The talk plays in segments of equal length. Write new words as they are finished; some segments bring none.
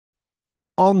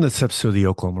On this episode of the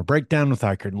Oklahoma Breakdown with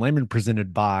Iker and Lehman,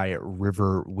 presented by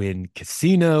Riverwind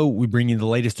Casino, we bring you the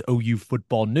latest OU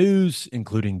football news,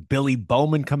 including Billy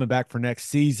Bowman coming back for next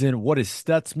season. What is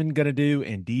Stutsman going to do?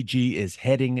 And DG is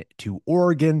heading to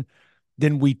Oregon.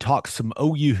 Then we talk some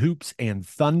OU hoops and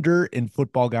thunder in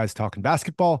Football Guys Talking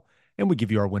Basketball, and we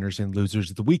give you our winners and losers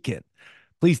of the weekend.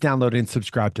 Please download and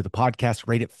subscribe to the podcast,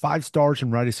 rate it 5 stars,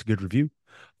 and write us a good review.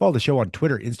 Follow the show on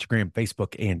Twitter, Instagram,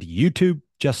 Facebook, and YouTube.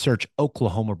 Just search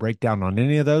Oklahoma Breakdown on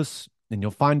any of those, and you'll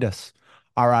find us.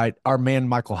 All right, our man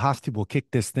Michael Hosty will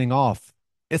kick this thing off.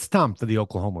 It's time for the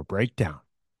Oklahoma Breakdown.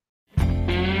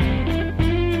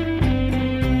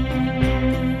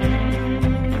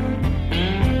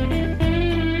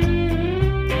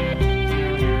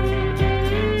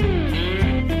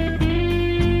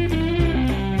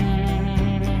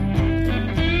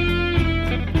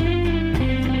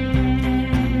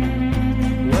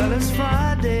 Well, it's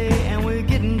Friday and we're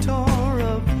getting tore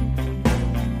up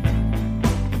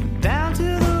down to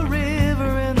the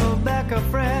river in the back of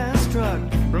Fred's truck.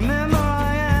 Remember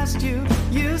I asked you,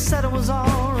 you said it was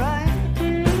all right.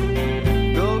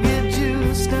 Go get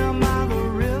juice down by the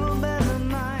riverbed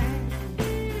tonight.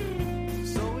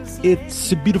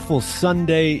 It's a beautiful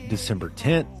Sunday, December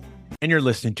 10th, and you're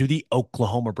listening to the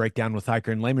Oklahoma Breakdown with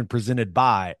Iker and Lehman, presented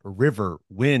by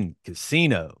Riverwind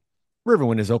Casino.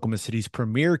 Riverwind is Oklahoma City's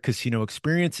premier casino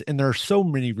experience, and there are so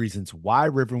many reasons why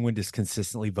Riverwind is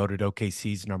consistently voted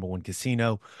OKC's #1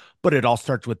 casino, but it all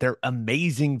starts with their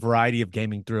amazing variety of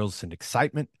gaming thrills and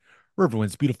excitement.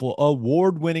 Riverwind's beautiful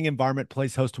award-winning environment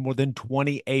plays host to more than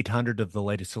 2,800 of the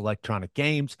latest electronic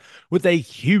games, with a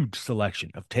huge selection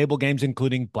of table games,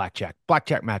 including blackjack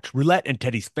match, roulette, and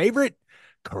Teddy's favorite,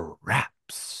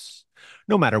 craps.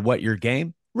 No matter what your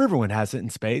game, Riverwind has it in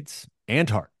spades and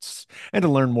hearts. And to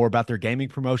learn more about their gaming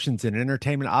promotions and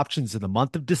entertainment options in the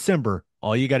month of December,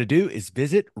 all you got to do is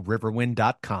visit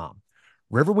riverwind.com.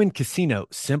 Riverwind Casino,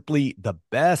 simply the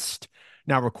best.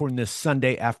 Now recording this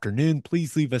Sunday afternoon.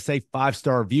 Please leave us a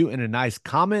 5-star review and a nice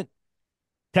comment.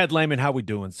 Ted Lehman, how we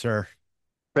doing, sir?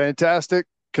 Fantastic.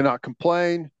 Cannot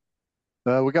complain.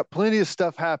 We got plenty of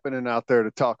stuff happening out there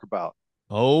to talk about.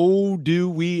 Oh, do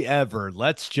we ever?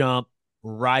 Let's jump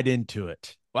right into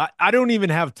it. I don't even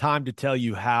have time to tell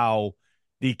you how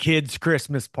the kids'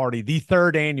 Christmas party, the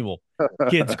third annual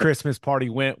kids' Christmas party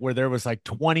went, where there was like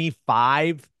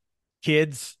 25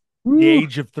 kids the Woo,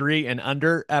 age of 3 and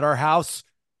under at our house.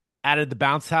 Added the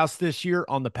bounce house this year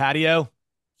on the patio.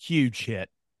 Huge hit.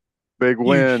 big Huge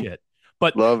win. hit.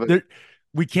 But Love it.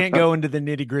 we can't go into the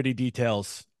nitty-gritty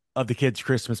details of the kids'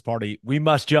 Christmas party. We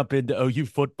must jump into OU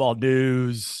football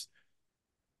news.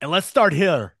 And let's start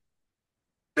here.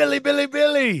 Billy.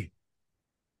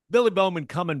 Billy Bowman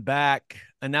coming back,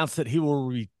 announced that he will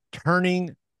be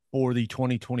returning for the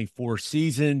 2024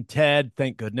 season. Ted,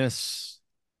 thank goodness.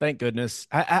 Thank goodness.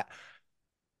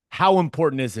 How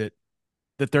important is it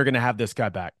that they're going to have this guy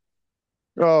back?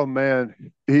 Oh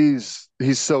man, he's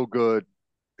so good.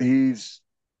 He's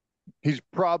he's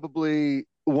probably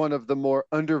one of the more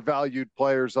undervalued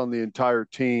players on the entire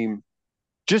team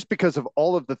just because of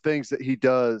all of the things that he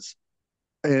does.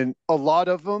 And a lot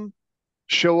of them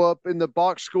show up in the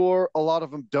box score, a lot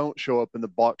of them don't show up in the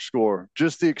box score.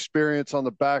 Just the experience on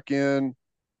the back end,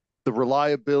 the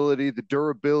reliability, the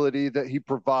durability that he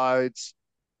provides,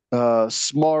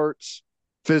 smarts,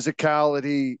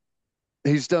 physicality.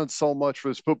 He's done so much for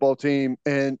his football team,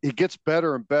 and he gets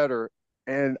better and better.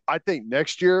 And I think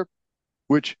next year,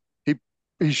 which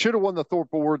he should have won the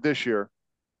Thorpe Award this year,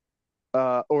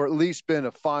 or at least been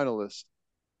a finalist.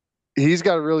 He's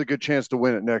got a really good chance to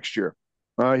win it next year.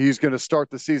 He's going to start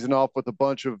the season off with a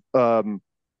bunch of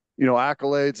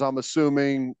accolades. I'm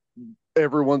assuming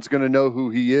everyone's going to know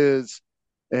who he is.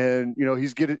 And,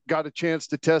 he's got a chance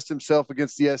to test himself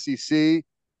against the SEC.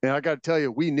 And I got to tell you,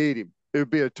 we need him. It would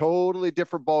be a totally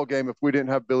different ball game if we didn't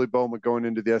have Billy Bowman going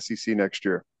into the SEC next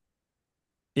year.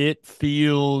 It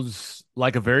feels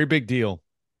like a very big deal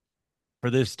for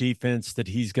this defense that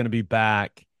he's going to be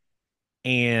back.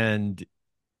 And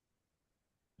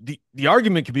the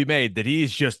argument could be made that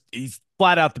he's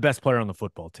flat out the best player on the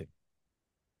football team.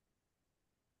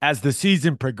 As the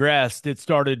season progressed, it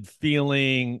started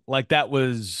feeling like that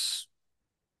was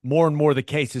more and more the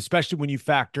case, especially when you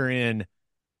factor in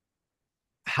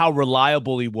how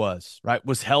reliable he was, right?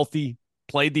 Was healthy,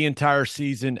 played the entire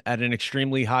season at an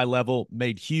extremely high level,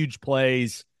 made huge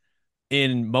plays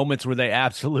in moments where they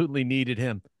absolutely needed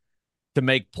him to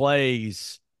make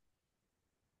plays.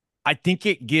 I think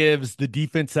it gives the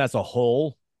defense as a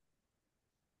whole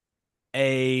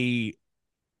a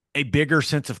bigger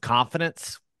sense of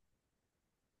confidence,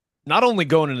 not only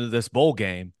going into this bowl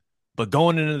game, But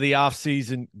going into the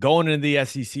offseason, going into the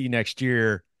SEC next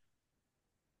year,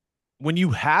 when you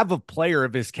have a player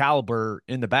of his caliber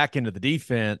in the back end of the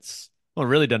defense, well, it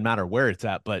really doesn't matter where it's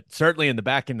at, but certainly in the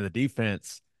back end of the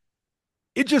defense,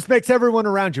 it just makes everyone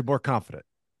around you more confident.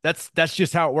 That's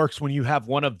just how it works when you have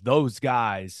one of those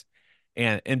guys.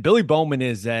 And Billy Bowman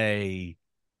is he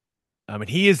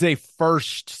is a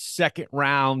first, second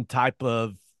round type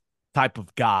of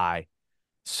guy.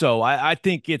 So I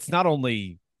think it's not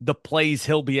only the plays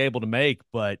he'll be able to make,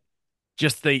 but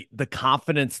just the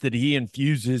confidence that he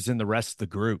infuses in the rest of the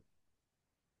group.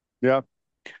 Yeah.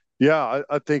 Yeah.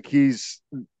 I think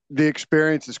the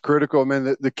experience is critical. I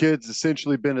mean, the kid's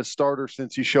essentially been a starter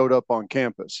since he showed up on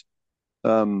campus.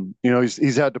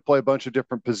 He's had to play a bunch of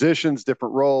different positions,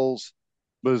 different roles,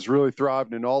 but has really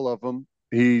thrived in all of them.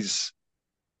 He's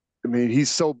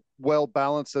so well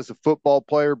balanced as a football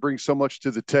player, brings so much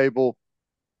to the table.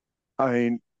 I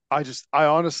mean, I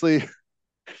honestly,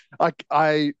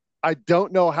 I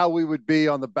don't know how we would be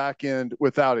on the back end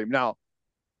without him. Now,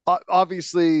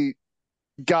 obviously,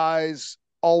 guys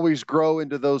always grow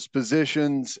into those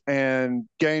positions and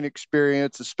gain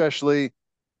experience, especially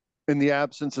in the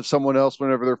absence of someone else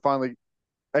whenever they're finally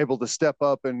able to step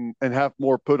up and have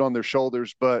more put on their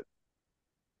shoulders. But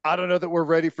I don't know that we're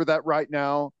ready for that right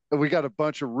now. We got a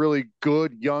bunch of really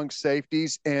good young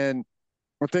safeties. And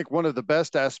I think one of the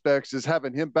best aspects is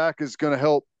having him back is going to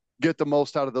help get the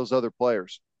most out of those other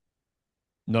players.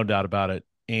 No doubt about it.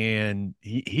 And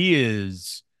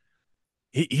he's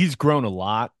grown a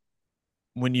lot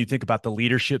when you think about the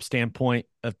leadership standpoint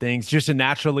of things. Just a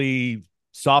naturally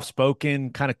soft spoken,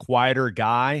 kind of quieter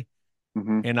guy.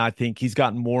 Mm-hmm. And I think he's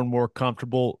gotten more and more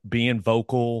comfortable being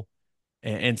vocal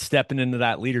and stepping into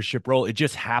that leadership role. It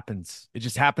just happens. It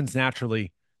just happens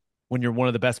naturally when you're one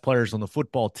of the best players on the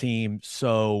football team.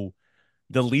 So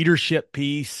the leadership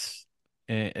piece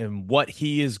and what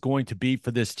he is going to be for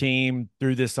this team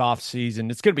through this offseason,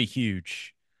 it's going to be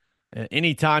huge.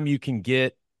 Anytime you can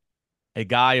get a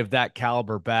guy of that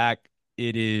caliber back,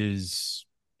 it's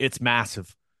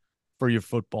massive for your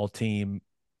football team.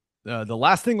 The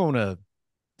last thing I want to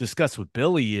discuss with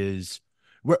Billy is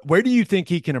where do you think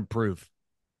he can improve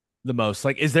the most?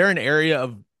 Like, is there an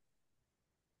area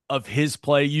of his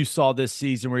play you saw this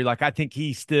season where you're like, I think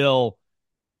he still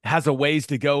has a ways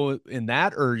to go in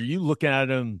that, or are you looking at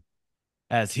him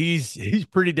as he's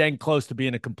pretty dang close to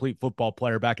being a complete football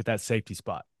player back at that safety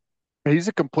spot? He's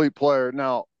a complete player.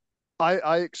 Now,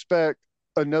 I expect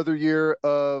another year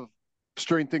of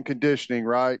strength and conditioning,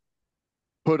 right?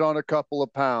 Put on a couple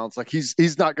of pounds. Like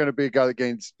he's not going to be a guy that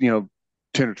gains, 10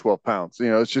 or 12 pounds.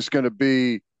 It's just going to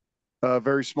be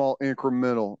very small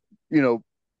incremental,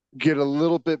 get a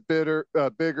little bit bigger,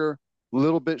 a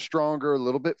little bit stronger, a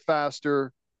little bit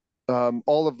faster,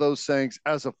 all of those things.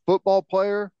 As a football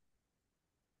player,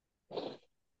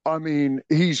 I mean,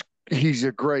 he's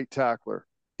a great tackler.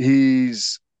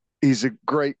 He's he's a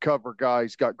great cover guy.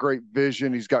 He's got great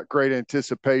vision. He's got great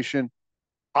anticipation.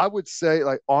 I would say,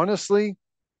 like honestly,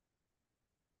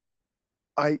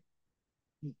 I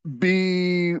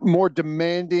be more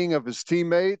demanding of his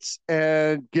teammates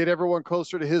and get everyone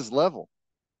closer to his level.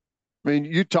 I mean,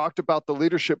 you talked about the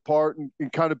leadership part and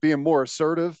kind of being more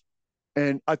assertive.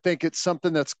 And I think it's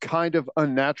something that's kind of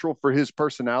unnatural for his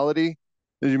personality.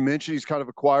 As you mentioned, he's kind of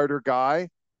a quieter guy,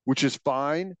 which is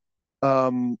fine.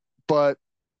 But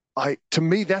to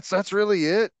me, that's really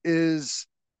it is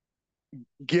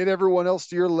get everyone else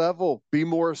to your level, be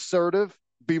more assertive,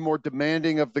 be more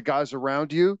demanding of the guys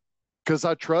around you. Cause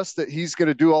I trust that he's going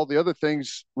to do all the other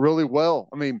things really well.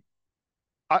 I mean,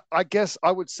 I guess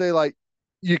I would say like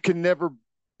you can never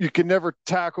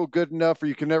tackle good enough or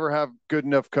you can never have good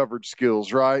enough coverage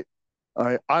skills, right?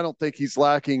 I don't think he's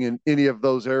lacking in any of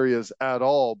those areas at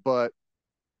all. But,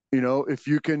 if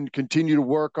you can continue to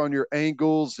work on your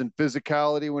angles and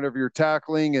physicality whenever you're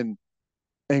tackling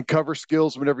and cover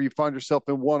skills whenever you find yourself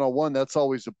in one-on-one, that's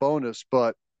always a bonus.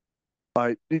 But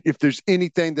if there's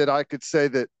anything that I could say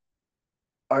that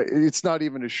it's not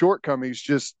even a shortcoming, it's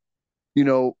just,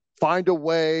 find a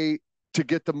way to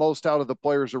get the most out of the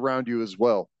players around you as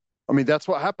well. I mean, that's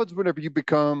what happens whenever you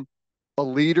become a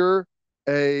leader,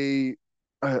 a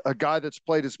guy that's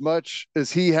played as much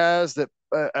as he has that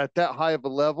at that high of a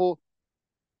level.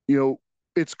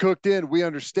 It's cooked in. We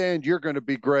understand you're going to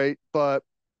be great, but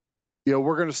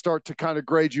we're going to start to kind of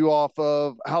grade you off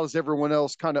of how does everyone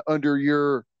else kind of under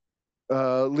your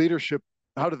leadership.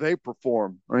 How do they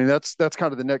perform? I mean, that's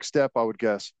kind of the next step, I would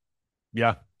guess.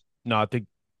 Yeah. No, I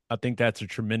think that's a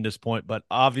tremendous point, but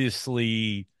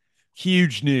obviously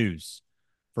huge news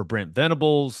for Brent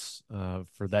Venables,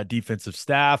 for that defensive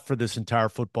staff, for this entire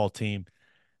football team.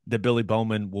 that Billy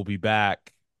Bowman will be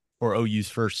back for OU's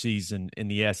first season in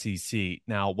the SEC.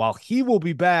 Now, while he will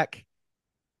be back,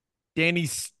 Danny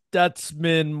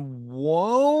Stutsman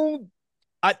won't.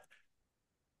 I,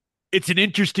 it's an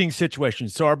interesting situation.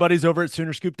 So our buddies over at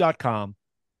Soonerscoop.com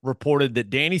reported that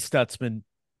Danny Stutsman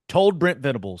told Brent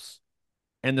Venables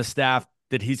and the staff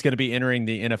that he's going to be entering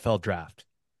the NFL draft.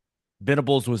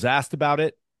 Venables was asked about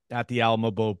it at the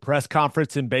Alamo Bowl press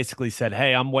conference and basically said,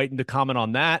 "Hey, I'm waiting to comment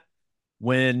on that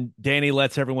when Danny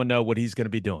lets everyone know what he's going to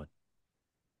be doing."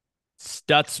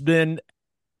 Stutzman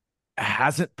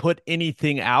hasn't put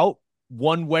anything out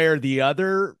one way or the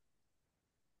other.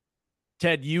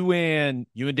 Ted, you and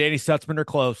Danny Stutzman are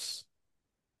close.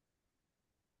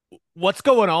 What's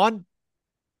going on?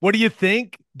 What do you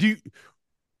think?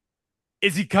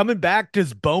 Is he coming back?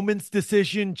 Does Bowman's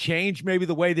decision change maybe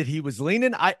the way that he was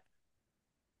leaning? I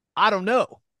don't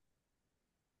know.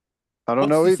 I don't What's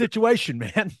know the either. situation,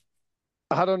 man?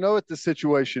 I don't know what the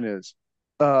situation is.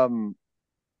 Um,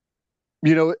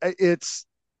 it's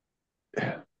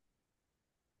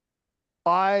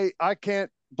I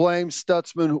can't blame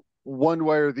Stutzman one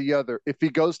way or the other. If he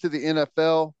goes to the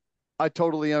NFL, I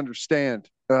totally understand.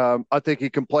 I think he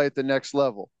can play at the next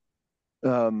level.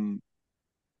 Um,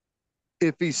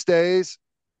 if he stays,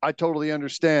 I totally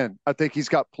understand. I think he's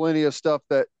got plenty of stuff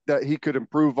that he could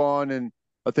improve on, and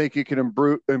I think he can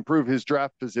improve his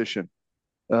draft position.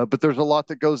 But there's a lot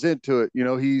that goes into it.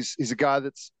 He's a guy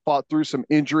that's fought through some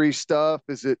injury stuff.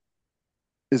 Is it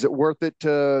worth it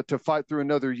to fight through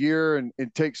another year and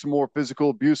take some more physical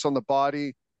abuse on the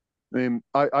body? I mean,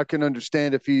 I can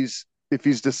understand if he's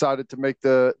decided to make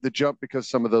the jump because of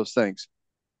some of those things.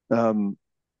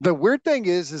 The weird thing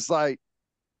is like,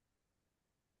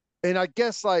 and I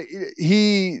guess like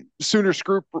Sooners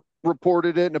Group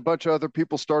reported it, and a bunch of other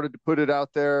people started to put it out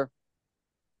there.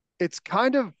 It's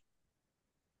kind of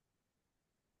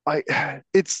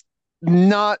it's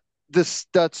not the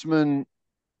Stutzman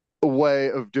way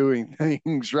of doing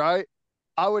things, right?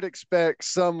 I would expect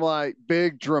some like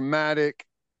big dramatic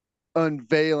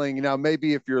unveiling. Now,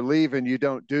 maybe if you're leaving, you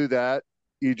don't do that.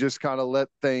 You just kind of let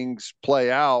things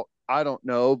play out. I don't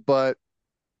know, but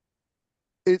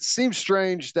it seems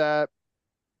strange that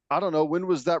I don't know when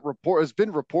was that report. It's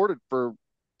been reported for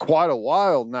quite a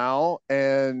while now,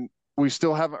 and we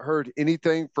still haven't heard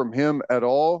anything from him at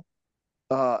all.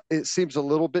 It seems a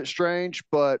little bit strange,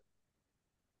 but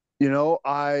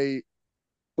I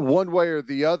one way or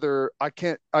the other, I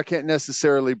can't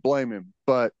necessarily blame him,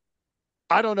 but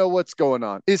I don't know what's going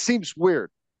on. It seems weird.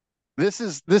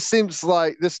 This seems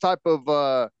like this type of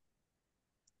uh,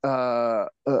 uh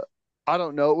I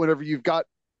don't know. Whenever you've got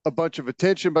a bunch of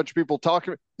attention, a bunch of people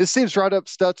talking, this seems right up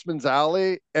Stutzman's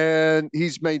alley, and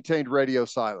he's maintained radio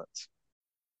silence.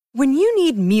 When you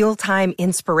need mealtime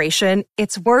inspiration,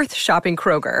 it's worth shopping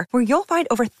Kroger, where you'll find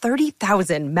over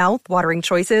 30,000 mouth-watering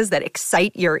choices that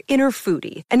excite your inner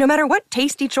foodie. And no matter what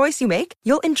tasty choice you make,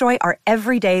 you'll enjoy our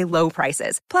everyday low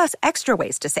prices, plus extra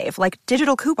ways to save, like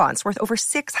digital coupons worth over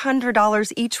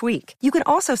 $600 each week. You can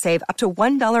also save up to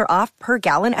 $1 off per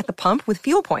gallon at the pump with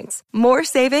fuel points. More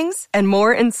savings and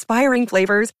more inspiring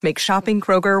flavors make shopping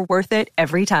Kroger worth it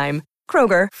every time.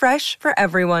 Kroger, fresh for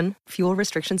everyone. Fuel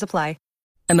restrictions apply.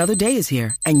 Another day is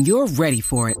here, and you're ready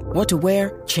for it. What to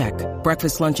wear? Check.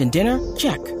 Breakfast, lunch, and dinner?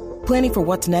 Check. Planning for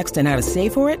what's next and how to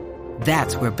save for it?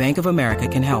 That's where Bank of America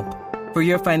can help. For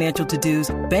your financial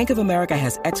to-dos, Bank of America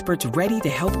has experts ready to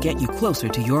help get you closer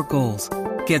to your goals.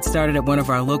 Get started at one of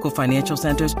our local financial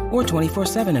centers or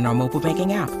 24/7 in our mobile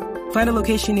banking app. Find a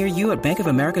location near you at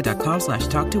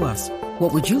bankofamerica.com/talktous.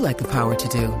 What would you like the power to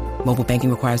do? Mobile banking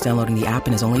requires downloading the app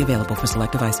and is only available for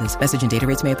select devices. Message and data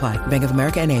rates may apply. Bank of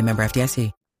America N.A., member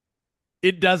FDIC.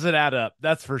 It doesn't add up.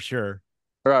 That's for sure.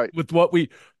 Right. With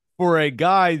for a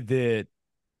guy that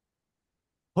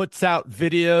puts out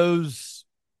videos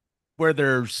where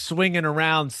they're swinging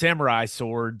around samurai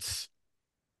swords,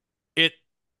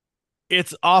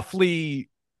 it's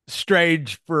awfully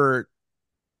strange for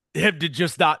him to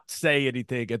just not say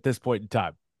anything at this point in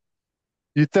time.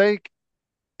 You think,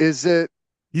 is it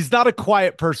He's not a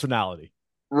quiet personality.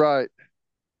 right?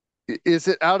 Is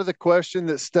it out of the question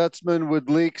that Stutzman would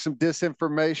leak some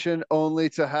disinformation only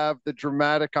to have the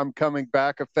dramatic "I'm coming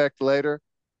back" effect later?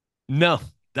 No,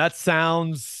 that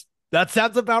sounds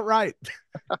about right.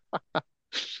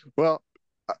 Well,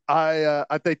 I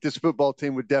think this football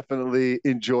team would definitely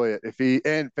enjoy it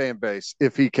and fan base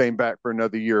if he came back for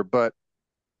another year. But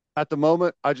at the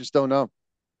moment, I just don't know.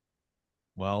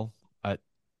 Well,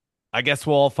 I guess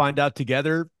we'll all find out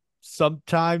together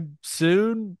sometime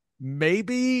soon.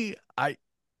 Maybe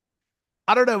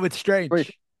I don't know. It's I mean,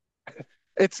 strange.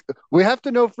 It's we have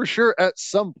to know for sure at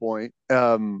some point.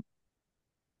 I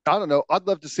don't know. I'd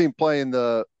love to see him play in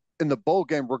the bowl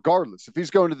game, regardless. If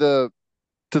he's going to the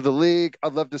league,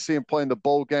 I'd love to see him play in the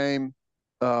bowl game.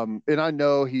 And I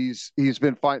know he's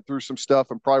been fighting through some stuff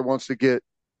and probably wants to get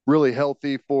really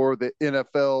healthy for the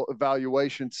NFL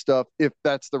evaluation stuff if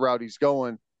that's the route he's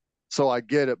going. So I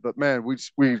get it, but man,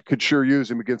 we could sure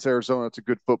use him against Arizona. It's a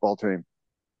good football team.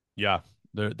 Yeah,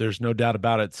 there's no doubt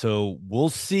about it. So we'll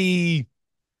see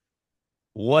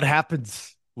what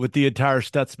happens with the entire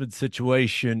Stutsman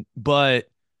situation, but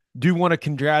do want to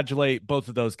congratulate both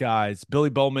of those guys. Billy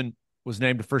Bowman was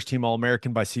named a first team All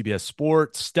American by CBS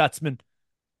Sports. Stutsman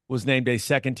was named a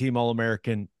second team All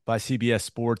American by CBS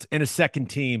Sports and a second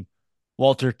team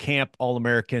Walter Camp All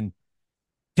American.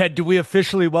 Ted, do we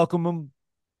officially welcome him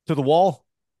to the wall?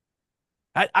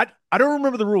 I don't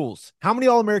remember the rules. How many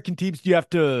All American teams do you have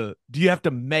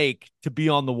to make to be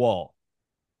on the wall?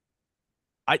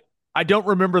 I don't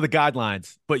remember the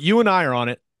guidelines, but you and I are on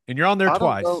it, and you're on there I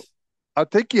don't know. twice. I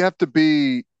think you have to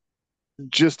be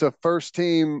just a first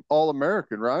team All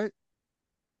American, right?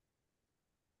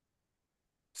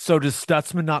 So does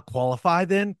Stutzman not qualify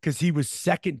then? Because he was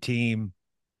second team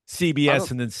I CBS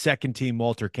don't and then second team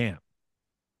Walter Camp.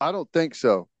 I don't think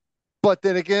so. But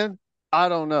then again, I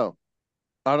don't know.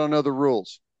 I don't know the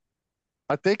rules.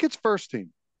 I think it's first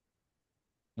team.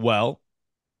 Well,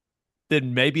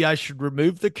 then maybe I should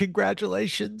remove the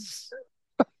congratulations.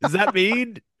 Does that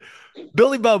mean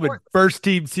Billy Bowman, first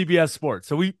team CBS Sports?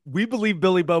 So we believe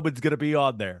Billy Bowman's going to be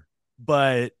on there,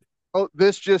 but Oh,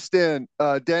 this just in.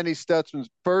 Danny Stutzman's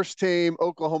first team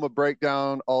Oklahoma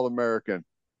breakdown All American.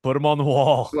 put him on the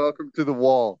wall. Welcome to the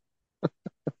wall.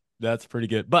 That's pretty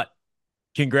good. But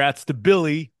congrats to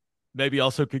Billy. Maybe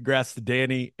also congrats to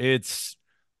Danny. It's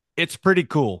pretty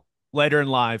cool. Later in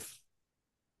life,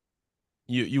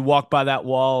 you walk by that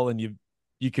wall and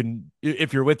you can,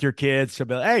 if you're with your kids, you'll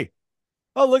be like, hey,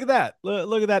 oh, look at that.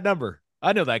 Look at that number.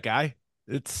 I know that guy.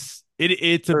 It's a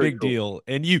Very big cool. deal.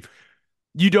 And you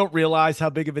don't realize how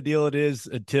big of a deal it is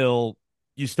until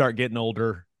you start getting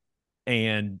older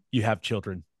and you have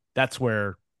children. That's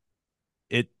where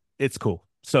it's cool.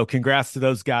 So congrats to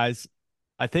those guys.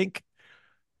 I think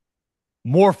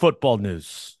more football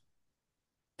news.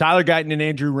 Tyler Guyton and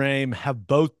Andrew Rahm have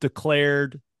both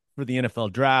declared for the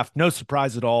NFL draft. No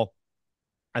surprise at all.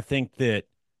 I think that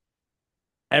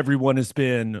everyone has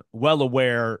been well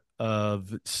aware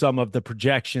of some of the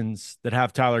projections that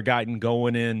have Tyler Guyton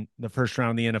going in the first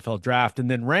round of the NFL draft. And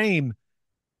then Rahm,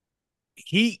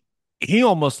 he he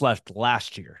almost left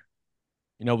last year.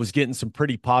 Was getting some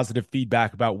pretty positive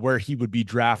feedback about where he would be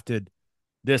drafted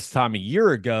this time a year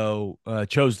ago,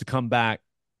 chose to come back,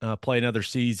 play another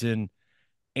season,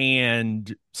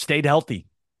 and stayed healthy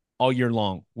all year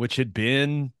long, which had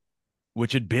been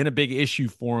a big issue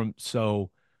for him.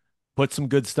 So put some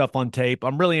good stuff on tape.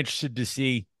 I'm really interested to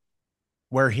see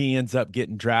where he ends up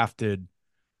getting drafted.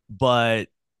 But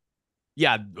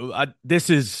yeah, this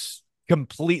is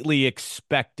completely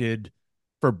expected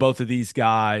for both of these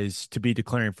guys to be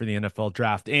declaring for the NFL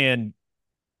draft. And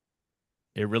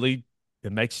it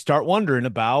makes you start wondering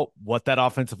about what that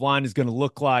offensive line is going to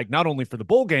look like, not only for the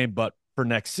bowl game, but for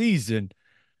next season.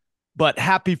 But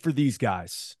happy for these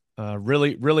guys.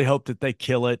 Really, really hope that they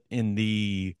kill it in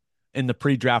the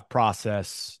pre-draft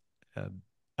process.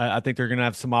 I think they're going to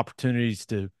have some opportunities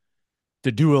to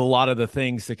do a lot of the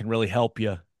things that can really help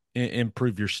you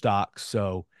improve your stock.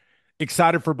 So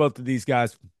excited for both of these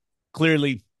guys.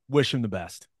 Clearly, wish them the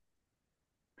best.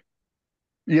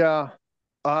 Yeah,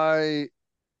 I,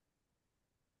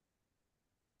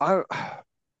 I,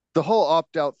 the whole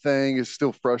opt out thing is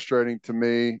still frustrating to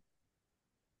me.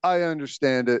 I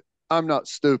understand it. I'm not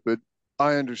stupid.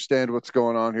 I understand what's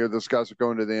going on here. Those guys are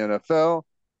going to the NFL.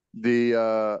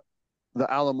 The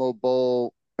Alamo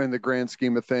Bowl, in the grand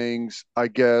scheme of things, I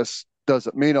guess,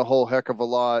 doesn't mean a whole heck of a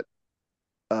lot.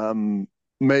 Um,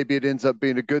 Maybe it ends up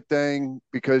being a good thing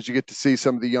because you get to see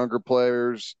some of the younger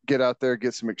players get out there,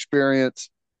 get some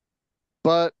experience.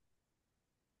 But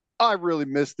I really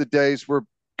miss the days where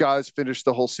guys finish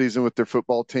the whole season with their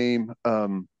football team.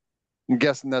 I'm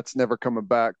guessing that's never coming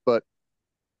back. But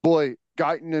boy,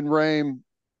 Guyton and Rahm,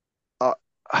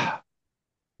 uh,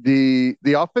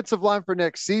 the offensive line for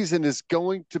next season is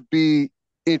going to be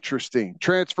interesting.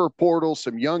 Transfer portal,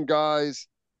 some young guys.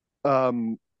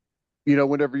 Um,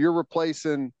 Whenever you're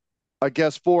replacing, I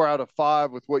guess 4 out of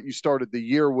 5 with what you started the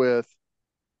year with,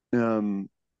 um,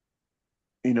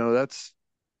 that's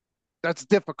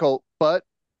difficult. But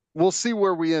we'll see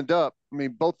where we end up. I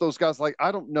mean, both those guys. Like,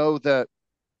 I don't know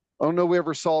we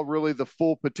ever saw really the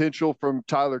full potential from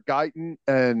Tyler Guyton,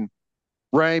 and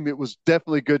Rahm, it was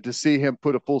definitely good to see him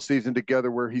put a full season together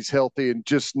where he's healthy and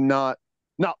just not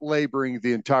laboring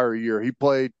the entire year. He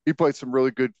played some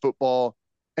really good football,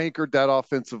 anchored that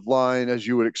offensive line as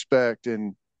you would expect,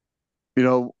 and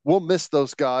we'll miss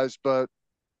those guys, but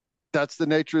that's the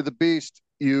nature of the beast.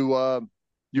 You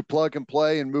plug and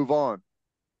play and move on.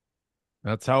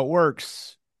 That's how it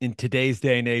works in today's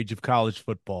day and age of college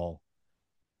football.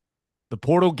 The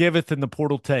portal giveth and the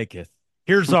portal taketh.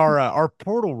 Here's our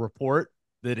portal report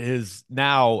that is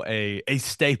now a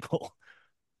staple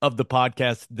of the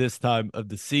podcast this time of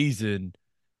the season.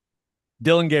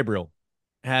 Dillon Gabriel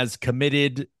has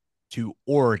committed to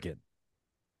Oregon.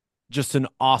 Just an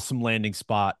awesome landing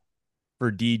spot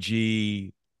for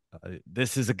DG.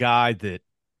 This is a guy that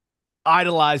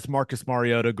idolized Marcus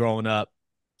Mariota growing up.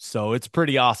 So it's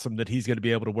pretty awesome that he's going to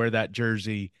be able to wear that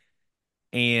jersey.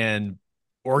 And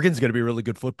Oregon's going to be a really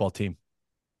good football team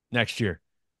next year.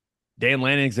 Dan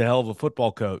Lanning's a hell of a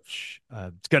football coach.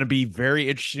 It's going to be very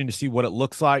interesting to see what it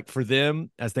looks like for them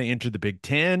as they enter the Big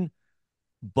Ten.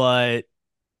 But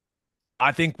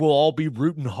I think we'll all be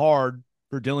rooting hard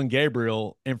for Dillon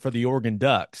Gabriel and for the Oregon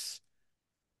Ducks.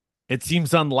 It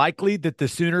seems unlikely that the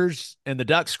Sooners and the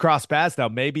Ducks cross paths. Now,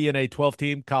 maybe in a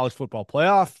 12-team college football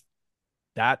playoff,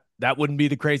 that wouldn't be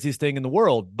the craziest thing in the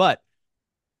world. But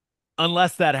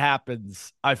unless that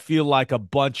happens, I feel like a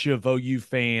bunch of OU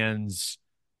fans,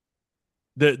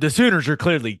 the Sooners are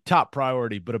clearly top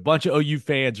priority, but a bunch of OU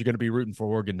fans are going to be rooting for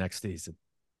Oregon next season.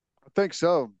 I think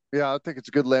so. Yeah, I think it's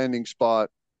a good landing spot.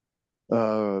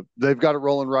 They've got it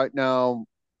rolling right now.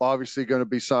 Obviously, going to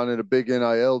be signing a big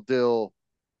NIL deal.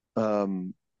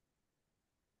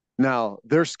 Now,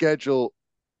 their schedule,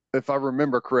 if I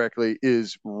remember correctly,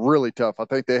 is really tough. I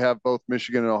think they have both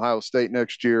Michigan and Ohio State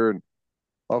next year, and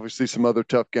obviously some other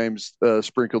tough games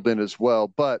sprinkled in as well.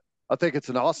 But I think it's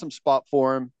an awesome spot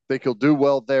for him. I think he'll do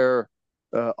well there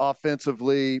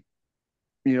offensively.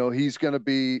 He's going to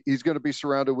be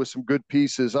surrounded with some good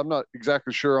pieces. I'm not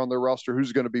exactly sure on their roster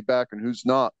who's going to be back and who's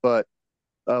not, but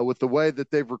with the way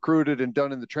that they've recruited and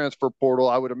done in the transfer portal,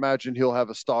 I would imagine he'll have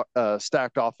a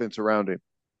stacked offense around him.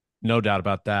 No doubt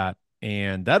about that.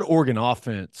 And that Oregon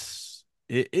offense,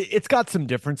 it's got some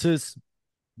differences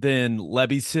than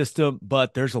Levy's system,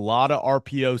 but there's a lot of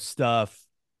RPO stuff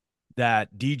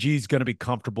that DG's going to be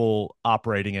comfortable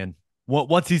operating in.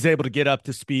 Once he's able to get up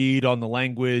to speed on the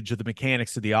language of the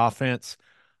mechanics of the offense,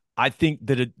 I think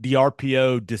that the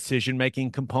RPO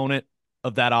decision-making component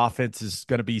of that offense is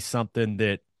going to be something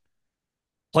that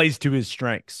plays to his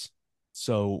strengths.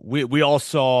 So we all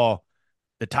saw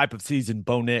the type of season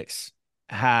Bo Nix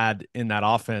had in that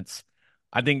offense.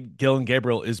 I think Dillon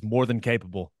Gabriel is more than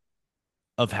capable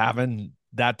of having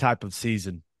that type of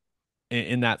season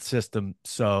in that system.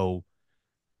 So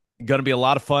going to be a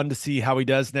lot of fun to see how he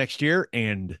does next year.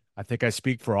 And I think I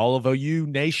speak for all of OU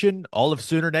Nation, all of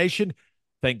Sooner Nation.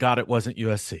 Thank God it wasn't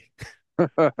USC. I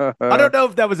don't know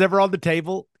if that was ever on the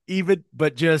table even,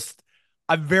 but just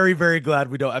I'm very, very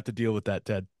glad we don't have to deal with that,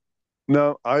 Ted.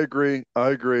 No, I agree.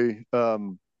 Yeah,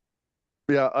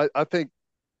 I think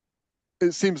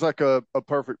it seems like a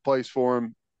perfect place for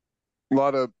him. A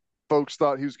lot of folks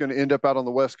thought he was going to end up out on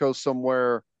the West Coast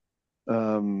somewhere.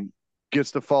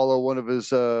 Gets to follow one of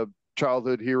his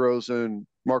childhood heroes in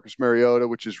Marcus Mariota,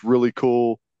 which is really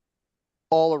cool.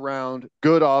 All around,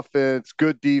 good offense,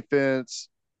 good defense,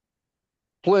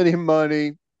 plenty of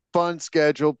money, fun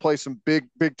schedule, play some big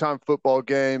time football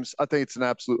games. I think it's an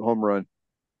absolute home run.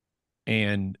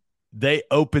 And they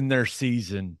open their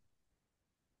season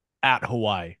at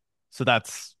Hawaii. So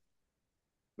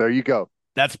there you go.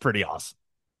 That's pretty awesome.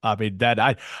 I mean, that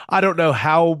I don't know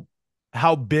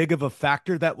how big of a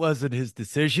factor that was in his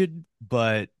decision,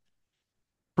 but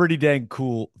pretty dang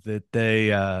cool that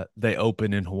they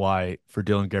open in Hawaii for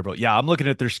Dillon Gabriel. Yeah, I'm looking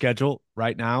at their schedule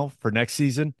right now for next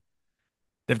season.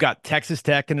 They've got Texas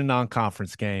Tech in a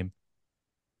non-conference game.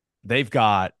 They've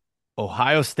got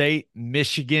Ohio State,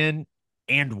 Michigan,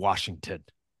 and Washington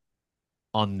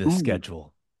on this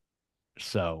schedule.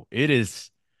 So it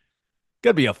is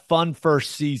going to be a fun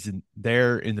first season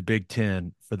there in the Big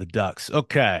Ten for the Ducks.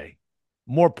 Okay,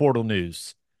 more portal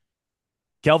news.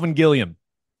 Kelvin Gilliam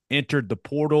entered the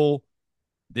portal.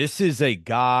 This is a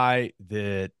guy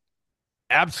that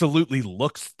absolutely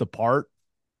looks the part,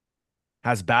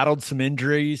 has battled some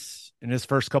injuries in his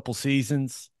first couple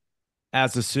seasons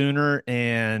as a Sooner,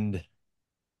 and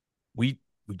we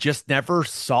just never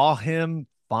saw him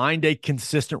find a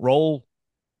consistent role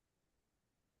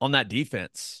on that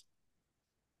defense.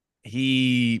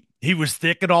 He was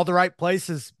thick in all the right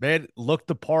places, man, looked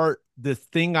the part. The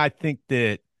thing I think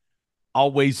that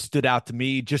always stood out to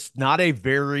me, just not a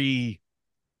very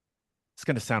it's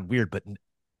going to sound weird, but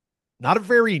not a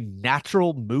very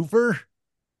natural mover.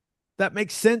 That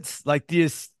makes sense. Like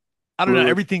this, I don't know.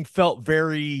 Fluid. Everything felt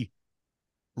very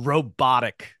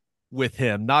robotic with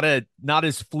him. Not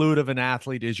as fluid of an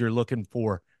athlete as you're looking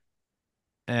for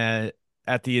at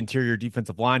the interior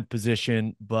defensive line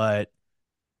position, but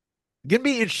gonna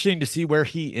be interesting to see where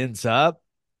he ends up.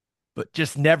 But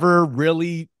just never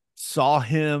really saw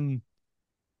him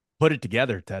put it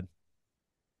together, Ted.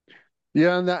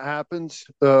 Yeah, and that happens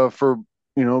for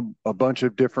a bunch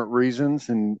of different reasons.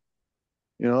 And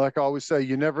like I always say,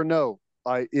 you never know.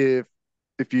 If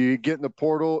you get in the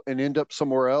portal and end up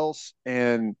somewhere else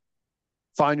and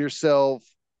find yourself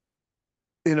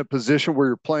in a position where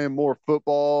you're playing more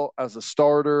football as a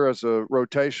starter, as a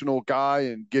rotational guy,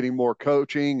 and getting more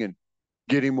coaching and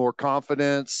getting more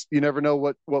confidence, you never know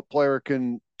what player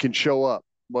can show up,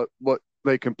 what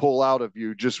they can pull out of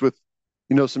you just with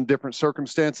some different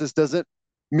circumstances. Doesn't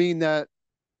mean that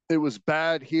it was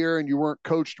bad here and you weren't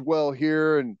coached well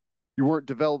here and you weren't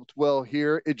developed well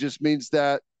here. It just means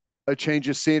that a change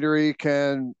of scenery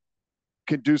can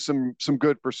do some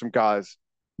good for some guys.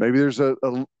 Maybe there's a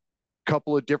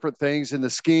couple of different things in the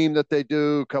scheme that they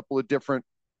do, a couple of different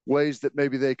ways that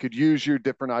maybe they could use you,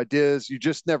 different ideas. You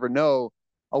just never know.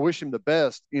 I wish him the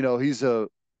best. He's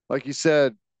like you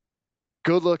said,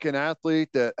 good looking athlete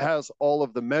that has all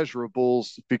of the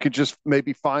measurables. If you could just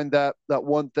maybe find that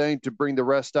one thing to bring the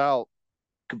rest out,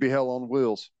 could be hell on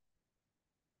wheels.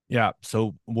 Yeah.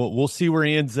 So we'll see where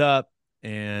he ends up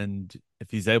and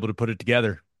if he's able to put it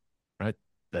together, right?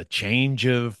 The change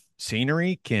of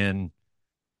scenery can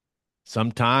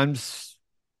sometimes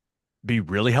be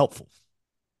really helpful.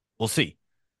 We'll see.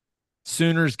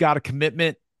 Sooners got a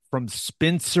commitment from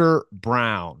Spencer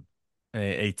Brown,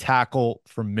 a tackle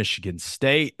from Michigan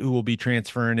State who will be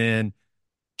transferring in.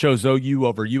 Chose OU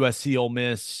over USC, Ole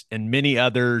Miss, and many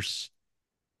others.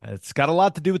 It's got a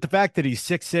lot to do with the fact that he's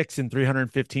 6'6" and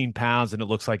 315 pounds, and it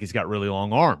looks like he's got really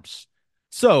long arms.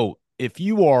 So if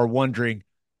you are wondering,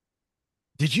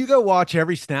 did you go watch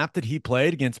every snap that he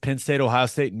played against Penn State, Ohio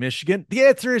State, and Michigan? The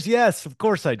answer is yes. Of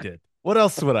course I did. What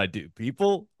else would I do,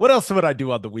 people? What else would I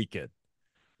do on the weekend?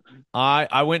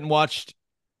 I went and watched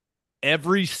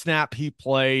every snap he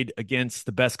played against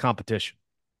the best competition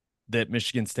that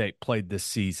Michigan State played this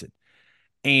season.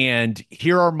 And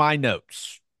here are my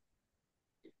notes.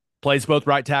 Plays both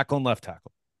right tackle and left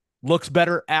tackle. Looks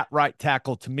better at right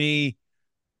tackle to me.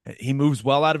 He moves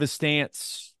well out of his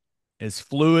stance, is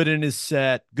fluid in his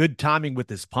set, good timing with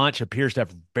his punch, appears to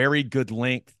have very good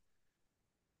length.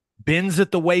 Bends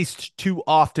at the waist too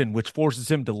often, which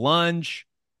forces him to lunge.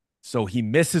 So he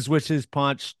misses with his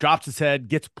punch, drops his head,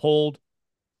 gets pulled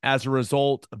as a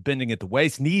result of bending at the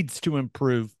waist, needs to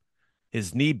improve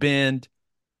his knee bend.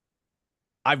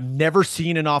 I've never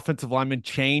seen an offensive lineman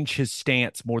change his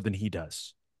stance more than he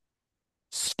does.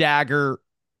 Stagger,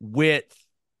 width,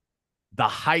 the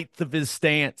height of his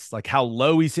stance, like how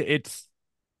low it's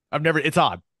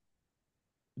odd.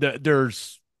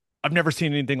 I've never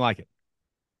seen anything like it.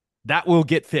 That will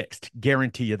get fixed.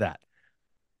 Guarantee you that.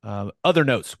 Other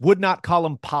notes, would not call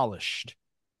him polished.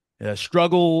 I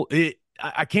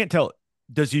can't tell.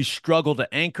 Does he struggle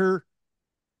to anchor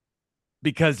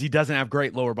because he doesn't have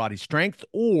great lower body strength,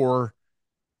 or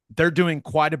they're doing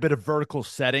quite a bit of vertical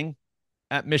setting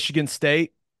at Michigan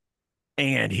State,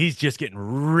 and he's just getting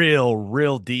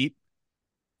real deep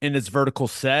in his vertical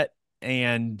set,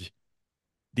 and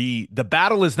the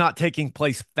battle is not taking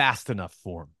place fast enough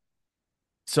for him.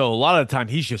 So a lot of the time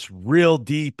he's just real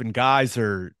deep, and guys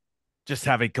are just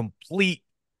have a complete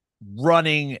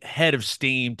running head of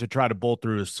steam to try to bolt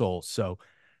through his soul. So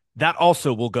that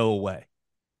also will go away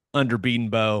under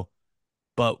Beatonbow.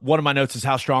 But one of my notes is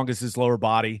how strong is his lower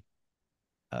body.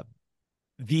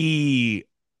 The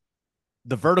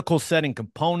vertical setting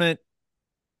component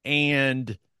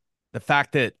and the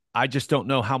fact that I just don't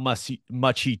know how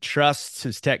much he trusts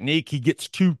his technique. He gets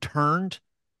too turned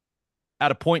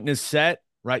at a point in his set,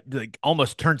 right? Like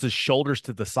almost turns his shoulders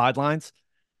to the sidelines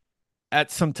at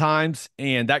some times,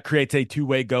 and that creates a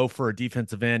two-way go for a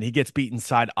defensive end. He gets beat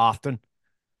inside often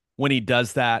when he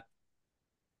does that.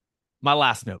 My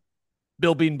last note,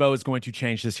 Bill Beatonbow is going to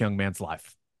change this young man's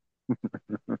life.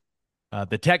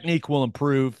 The technique will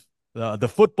improve. The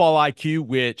football IQ,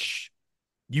 which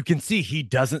you can see he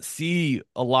doesn't see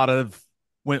a lot of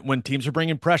when teams are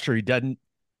bringing pressure. He doesn't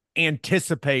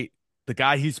anticipate the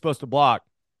guy he's supposed to block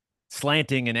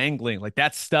slanting and angling. Like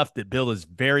that's stuff that Bill is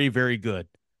very, very good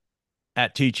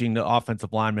at teaching the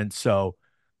offensive linemen. So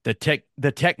the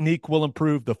technique will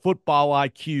improve. The football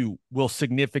IQ will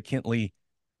significantly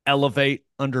elevate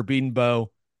under Beatonbow.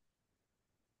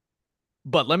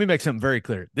 But let me make something very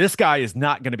clear. This guy is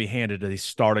not going to be handed a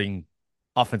starting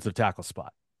offensive tackle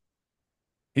spot.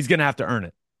 He's going to have to earn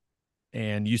it.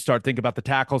 And you start thinking about the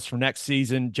tackles for next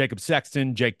season, Jacob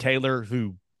Sexton, Jake Taylor,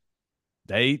 who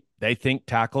they think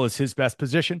tackle is his best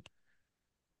position.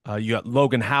 You got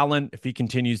Logan Howland, if he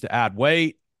continues to add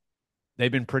weight.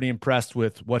 They've been pretty impressed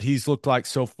with what he's looked like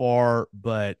so far,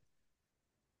 but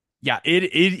yeah,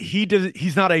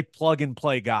 he's not a plug and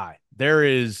play guy.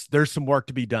 There's some work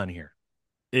to be done here.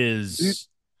 Do Is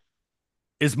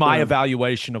my you,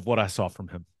 evaluation of what I saw from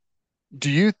him. do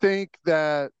you think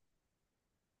that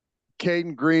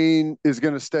Caden Green is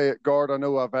going to stay at guard? I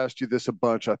know I've asked you this a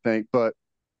bunch, I think, but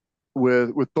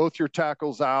with both your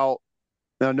tackles out,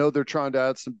 and I know they're trying to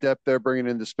add some depth there, bringing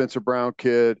in the Spencer Brown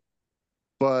kid,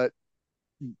 but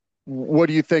what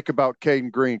do you think about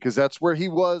Caden Green? Because that's where he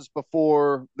was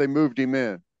before they moved him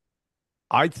in.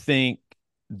 I think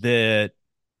that,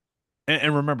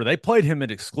 and remember, they played him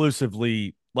at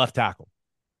exclusively left tackle,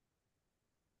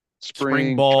 spring Spring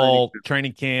training. ball,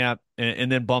 training camp,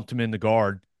 and then bumped him in the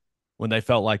guard when they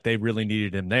felt like they really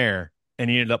needed him there. And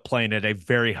he ended up playing at a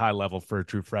very high level for a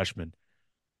true freshman.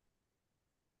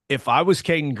 If I was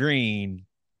Caden Green,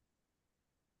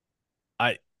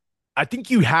 I I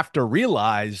think you have to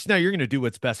realize now you're going to do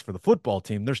what's best for the football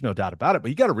team. There's no doubt about it, but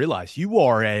you got to realize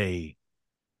you're a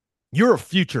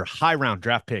future high round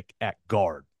draft pick at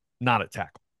guard, not at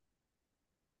tackle.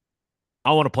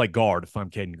 I want to play guard if I'm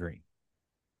Caden Green.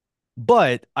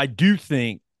 But I do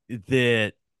think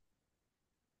that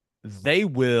they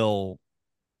will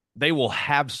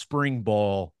have spring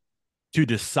ball to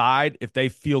decide if they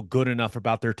feel good enough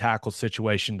about their tackle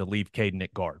situation to leave Caden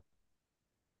at guard.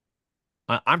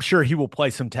 I'm sure he will play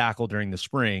some tackle during the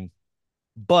spring,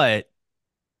 but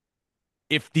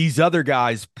if these other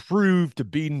guys prove to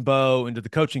Beatonbow and to the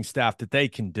coaching staff that they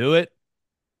can do it,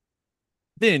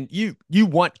 then you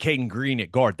want Caden Green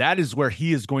at guard. That is where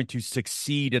he is going to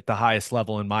succeed at the highest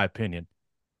level, in my opinion,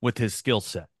 with his skill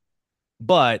set.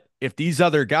 But if these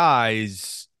other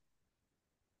guys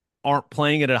aren't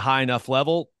playing at a high enough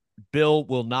level, Bill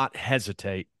will not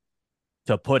hesitate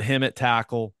to put him at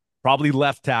tackle, probably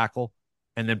left tackle,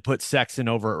 and then put Sexton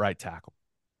over at right tackle.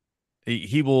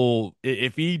 He will,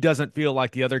 if he doesn't feel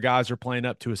like the other guys are playing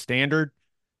up to a standard,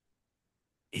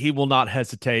 he will not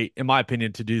hesitate, in my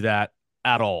opinion, to do that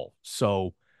at all.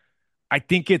 So I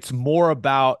think it's more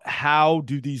about how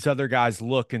do these other guys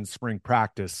look in spring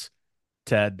practice,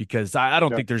 Ted, because I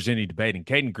don't Yeah. think there's any debating.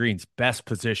 Caden Green's best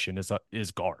position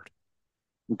is guard.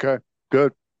 Okay,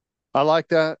 good. I like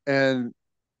that. And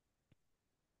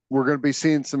we're going to be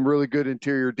seeing some really good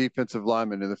interior defensive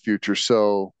linemen in the future.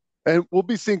 So, and we'll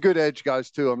be seeing good edge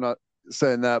guys too. I'm not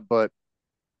saying that, but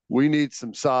we need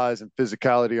some size and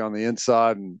physicality on the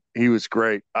inside. And he was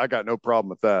great. I got no problem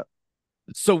with that.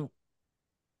 So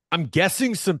I'm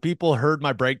guessing some people heard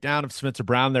my breakdown of Spencer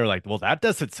Brown. They're like, well, that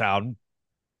doesn't sound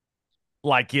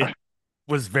like it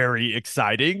was very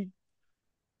exciting.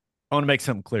 I want to make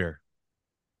something clear.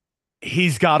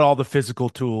 He's got all the physical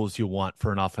tools you want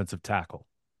for an offensive tackle.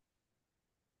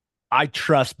 I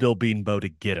trust Bill Beatonbow to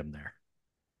get him there.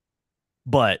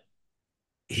 But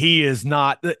he is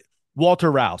not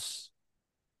Walter Rouse.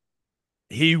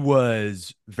 He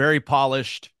was very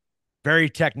polished, very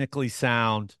technically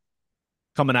sound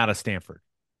coming out of Stanford.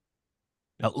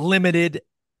 Now, limited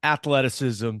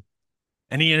athleticism,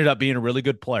 and he ended up being a really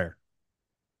good player.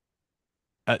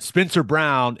 Spencer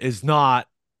Brown is not,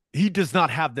 he does not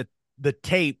have the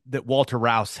tape that Walter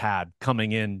Rouse had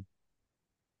coming in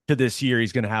to this year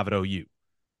he's going to have at OU.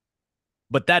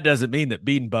 But that doesn't mean that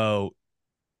Beatonbow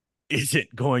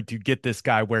isn't going to get this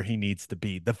guy where he needs to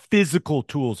be. The physical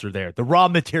tools are there. The raw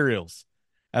materials,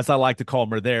 as I like to call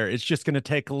them, are there. It's just going to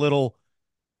take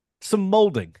some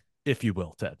molding, if you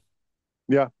will, Ted.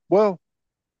 Yeah. Well,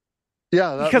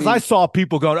 yeah. Because I saw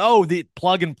people going, oh, the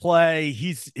plug and play.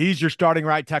 He's your starting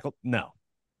right tackle. No,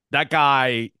 that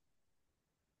guy,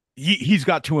 he's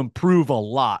got to improve a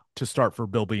lot to start for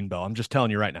Bill Beatonbow. I'm just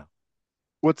telling you right now.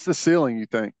 What's the ceiling, you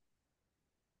think?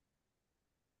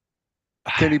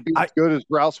 Can he be as good as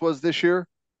Rouse was this year?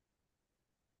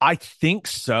 I think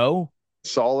so.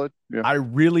 Solid. Yeah.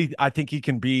 I think he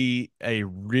can be a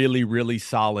really, really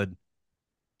solid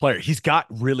player. He's got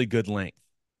really good length.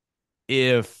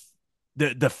 If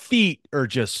the feet are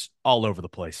just all over the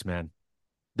place, man.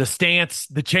 The stance,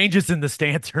 the changes in the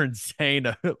stance are insane.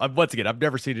 Once again, I've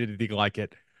never seen anything like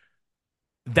it.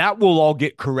 That will all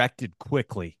get corrected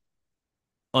quickly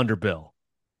under Bill.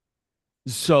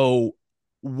 So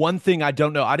one thing I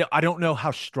don't know, I don't know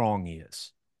how strong he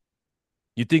is.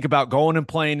 You think about going and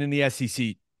playing in the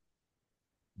SEC,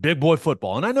 big boy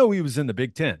football, and I know he was in the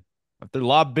Big Ten, There's a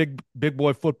lot of big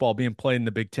boy football being played in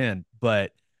the Big Ten,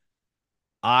 but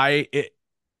I it,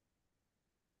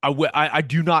 I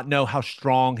do not know how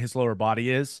strong his lower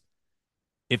body is.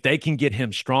 If they can get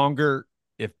him stronger,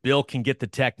 if Bill can get the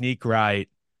technique right,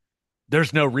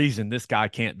 there's no reason this guy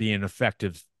can't be an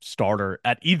effective starter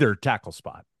at either tackle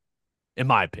spot, in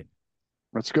my opinion.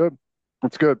 That's good.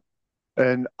 That's good.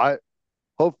 And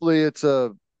hopefully it's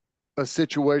a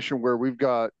situation where we've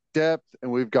got depth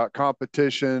and we've got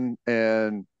competition,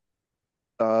 and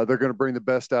they're going to bring the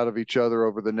best out of each other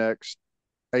over the next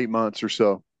 8 months or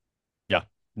so. Yeah,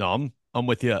 no, I'm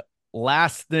with you.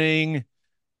 Last thing,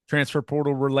 transfer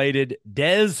portal related,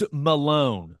 Des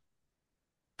Malone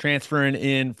transferring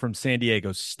in from San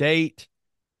Diego State,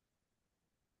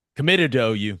 committed to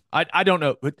OU. I don't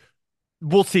know, but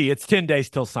we'll see. It's 10 days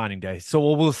till signing day,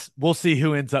 so we'll see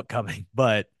who ends up coming.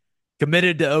 But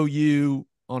committed to OU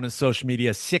on his social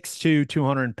media, 6'2",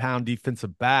 200-pound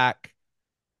defensive back,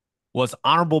 was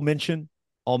honorable mention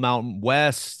All Mountain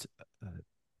West.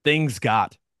 Things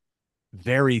got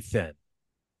very thin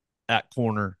at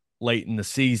corner late in the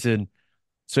season.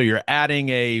 So you're adding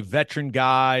a veteran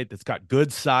guy that's got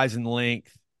good size and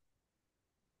length.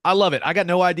 I love it. I got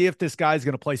no idea if this guy's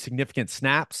going to play significant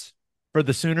snaps for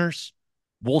the Sooners.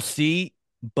 We'll see.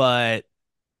 But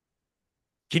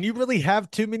can you really have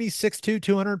too many 6'2",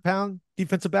 200-pound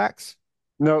defensive backs?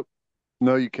 No,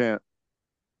 no, you can't.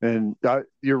 And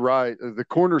you're right. The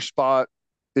corner spot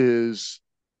is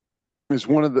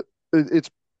one of the it's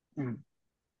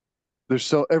there's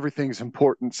so everything's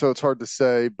important, so it's hard to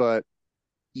say, but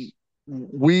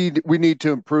we need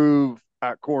to improve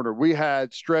at corner. We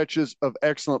had stretches of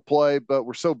excellent play, but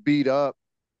we're so beat up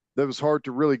that it was hard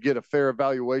to really get a fair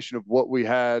evaluation of what we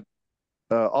had.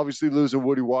 Obviously, losing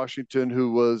Woody Washington,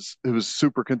 who was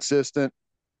super consistent.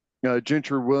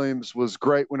 Gentry Williams was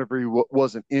great whenever he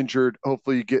wasn't injured.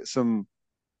 Hopefully, you get some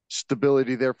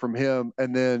stability there from him,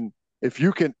 and then if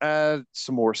you can add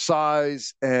some more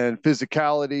size and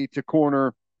physicality to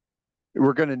corner,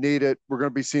 we're going to need it. We're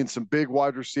going to be seeing some big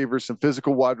wide receivers, some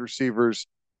physical wide receivers,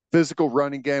 physical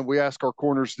running game. We ask our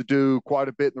corners to do quite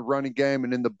a bit in the running game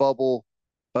and in the bubble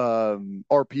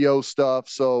RPO stuff.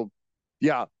 So,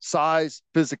 yeah, size,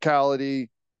 physicality.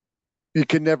 You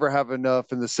can never have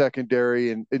enough in the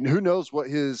secondary. And who knows what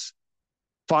his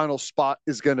final spot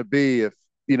is going to be. If,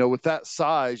 with that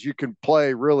size, you can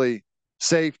play really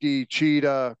safety,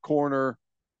 cheetah, corner.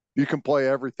 You can play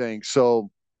everything. So,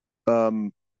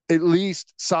 at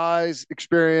least size,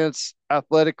 experience,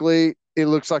 athletically, it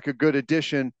looks like a good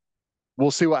addition.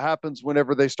 We'll see what happens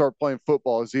whenever they start playing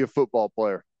football. Is he a football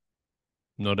player?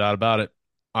 No doubt about it.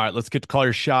 All right, let's get to call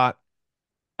your shot.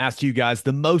 Ask you guys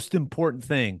the most important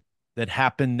thing that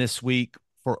happened this week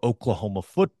for Oklahoma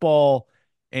football.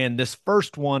 And this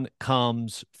first one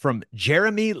comes from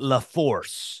Jeremy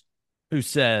LaForce, who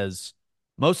says,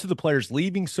 most of the players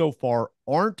leaving so far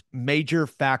aren't major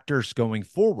factors going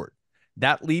forward.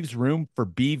 That leaves room for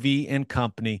BV and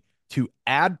company to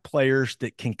add players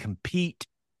that can compete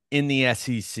in the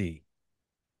SEC.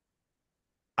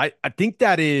 I think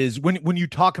that is when you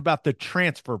talk about the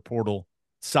transfer portal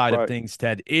side of things,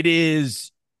 Ted,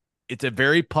 it's a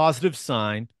very positive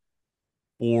sign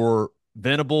for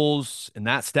Venables and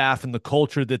that staff and the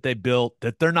culture that they built,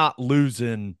 that they're not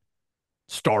losing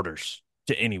starters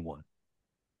to anyone.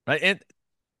 Right. And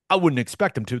I wouldn't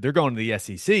expect them to. They're going to the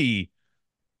SEC.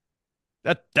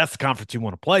 That's the conference you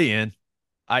want to play in.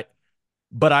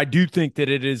 But I do think that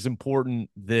it is important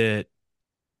that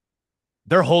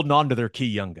they're holding on to their key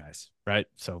young guys, right?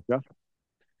 So, yeah.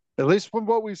 At least from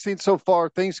what we've seen so far,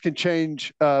 things can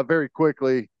change very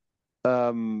quickly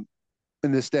in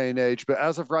this day and age. But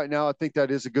as of right now, I think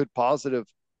that is a good positive.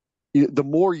 The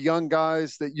more young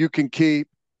guys that you can keep,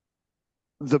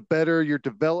 the better your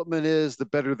development is, the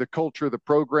better the culture of the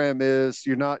program is.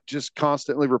 You're not just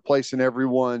constantly replacing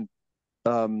everyone.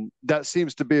 That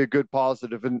seems to be a good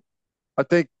positive. And I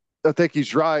think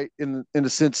he's right in the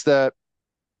sense that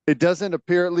it doesn't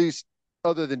appear, at least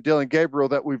other than Dylan Gabriel,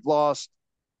 that we've lost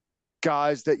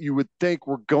guys that you would think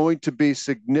were going to be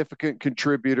significant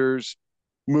contributors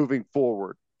moving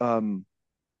forward.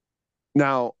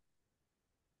 Now,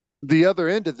 the other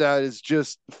end of that is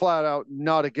just flat out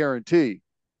not a guarantee.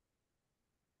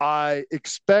 I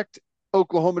expect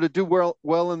Oklahoma to do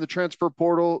well in the transfer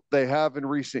portal. They have in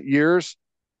recent years,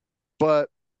 but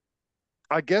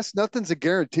I guess nothing's a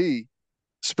guarantee,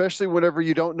 especially whenever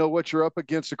you don't know what you're up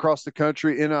against across the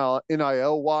country,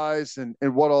 NIL wise, and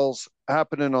what all's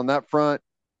happening on that front.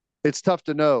 It's tough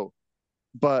to know.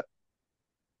 But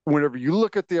whenever you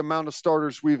look at the amount of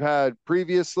starters we've had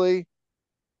previously,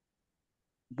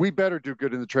 we better do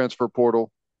good in the transfer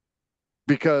portal,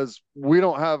 because we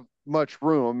don't have much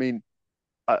room. I mean,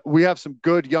 we have some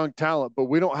good young talent, but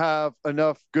we don't have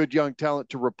enough good young talent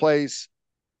to replace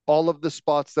all of the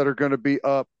spots that are going to be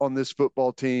up on this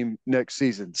football team next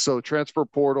season. So transfer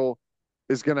portal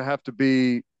is going to have to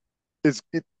be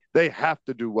they have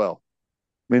to do well.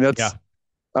 I mean, Yeah.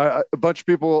 a bunch of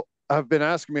people have been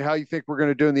asking me how you think we're going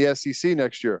to do in the SEC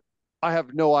next year. I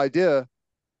have no idea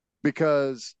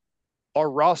because our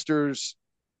rosters,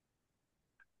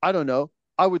 I don't know.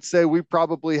 I would say we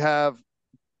probably have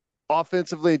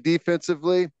offensively and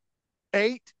defensively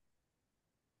 8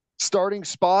 starting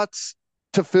spots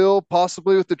to fill,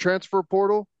 possibly with the transfer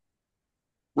portal,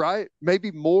 right?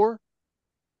 Maybe more.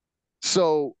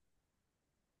 So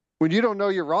when you don't know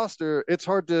your roster, it's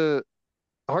hard to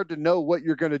know what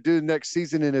you're going to do next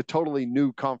season in a totally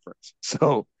new conference.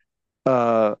 So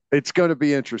it's going to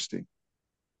be interesting.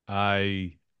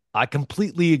 I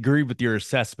completely agree with your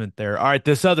assessment there. All right,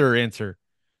 this other answer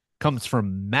comes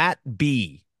from Matt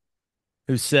B,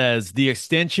 who says the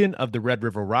extension of the Red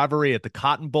River rivalry at the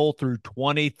Cotton Bowl through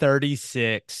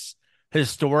 2036,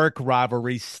 historic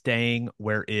rivalry staying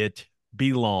where it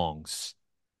belongs.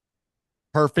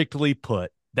 Perfectly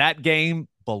put. That game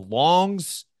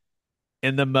belongs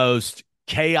in the most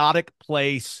chaotic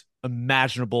place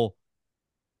imaginable,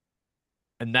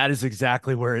 and that is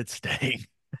exactly where it's staying.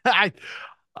 I,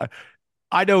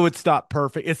 I know it's not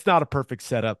perfect. It's not a perfect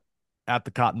setup at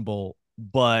the Cotton Bowl,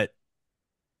 but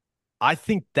I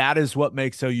think that is what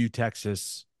makes OU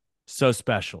Texas so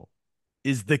special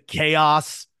is the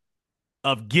chaos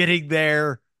of getting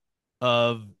there,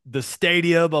 of the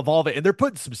stadium, of all of it. And they're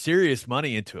putting some serious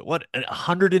money into it. What,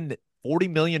 $140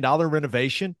 million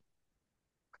renovation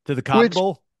to the Cotton Which,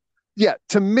 Bowl? yeah,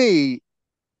 to me,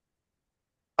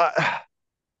 and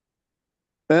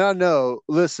I know,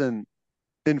 listen,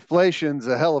 inflation's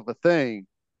a hell of a thing,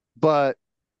 but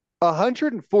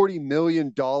 $140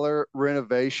 million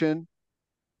renovation,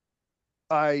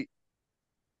 I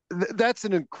that's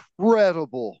an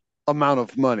incredible amount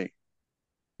of money.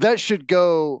 That should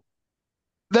go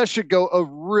that should go a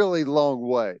really long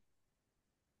way.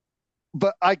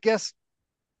 But I guess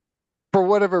for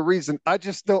whatever reason, I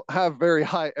just don't have very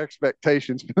high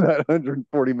expectations for that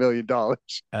 $140 million.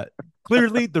 Uh,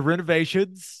 Clearly, the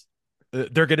renovations,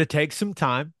 they're going to take some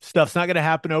time. Stuff's not going to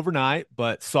happen overnight,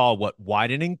 but saw what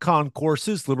widening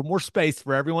concourses, a little more space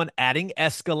for everyone, adding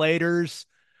escalators,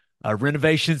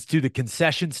 renovations to the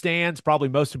concession stands, probably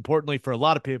most importantly for a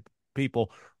lot of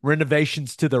people,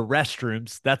 renovations to the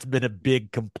restrooms. That's been a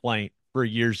big complaint for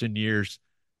years and years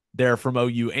there from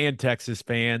OU and Texas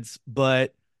fans.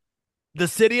 But the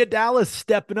city of Dallas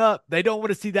stepping up. They don't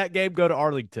want to see that game go to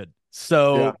Arlington. Yeah.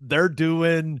 So they're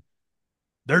doing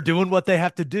what they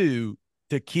have to do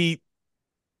to keep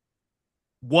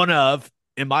one of,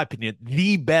 in my opinion,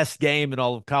 the best game in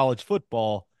all of college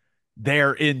football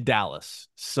there in Dallas.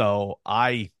 So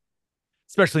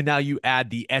especially now you add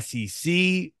the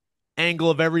SEC angle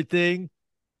of everything.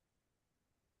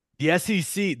 The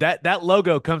SEC, that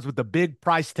logo comes with a big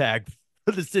price tag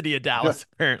for the city of Dallas,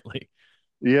 apparently.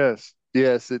 Yes.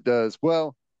 Yes, it does.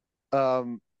 Well,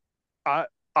 um, I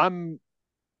I'm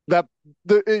that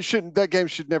it shouldn't that game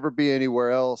should never be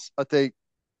anywhere else. I think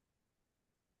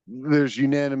there's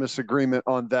unanimous agreement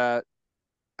on that.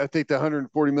 I think the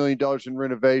 $140 million in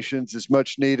renovations is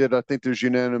much needed. I think there's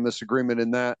unanimous agreement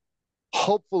in that.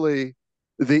 Hopefully,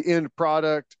 the end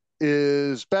product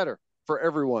is better for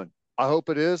everyone. I hope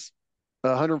it is.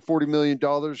 $140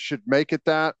 million should make it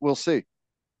that. We'll see.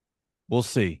 We'll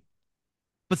see,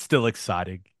 but still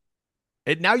exciting.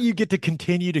 And now you get to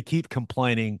continue to keep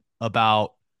complaining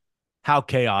about how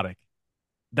chaotic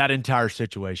that entire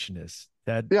situation is.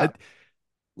 Yeah,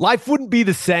 Life wouldn't be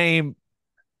the same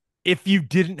if you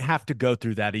didn't have to go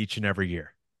through that each and every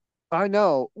year. I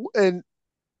know. And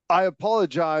I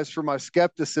apologize for my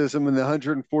skepticism in the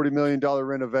 $140 million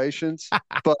renovations,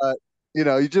 but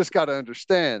you just got to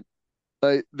understand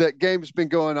that game's been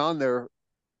going on there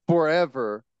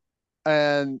forever,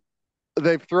 and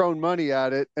they've thrown money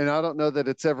at it, and I don't know that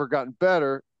it's ever gotten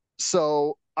better.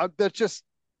 So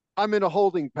I'm in a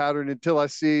holding pattern until I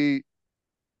see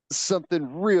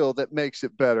something real that makes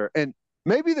it better. And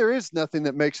maybe there is nothing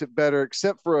that makes it better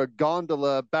except for a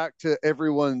gondola back to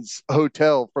everyone's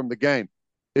hotel from the game.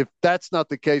 If that's not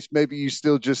the case, maybe you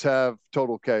still just have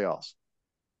total chaos.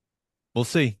 We'll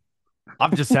see.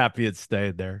 I'm just happy it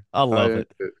stayed there. I love I,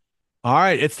 it. All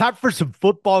right, it's time for some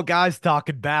football guys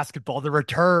talking basketball, the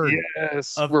return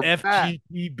yes, of we're back.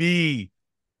 FGTB.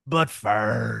 But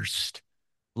first,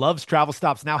 Love's Travel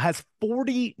Stops now has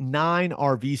 49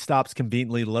 RV stops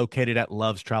conveniently located at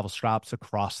Love's Travel Stops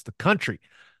across the country.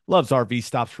 Love's RV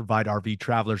Stops provide RV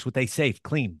travelers with a safe,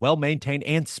 clean, well-maintained,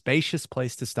 and spacious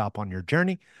place to stop on your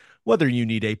journey. Whether you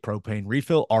need a propane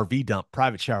refill, RV dump,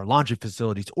 private shower, laundry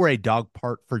facilities, or a dog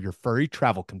park for your furry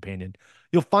travel companion,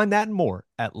 you'll find that and more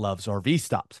at Love's RV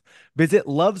Stops. Visit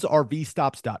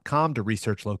lovesrvstops.com to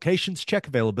research locations, check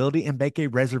availability, and make a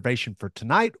reservation for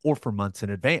tonight or for months in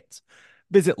advance.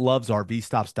 Visit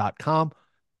lovesrvstops.com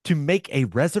to make a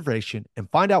reservation and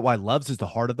find out why Love's is the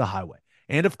heart of the highway.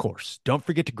 And of course, don't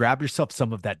forget to grab yourself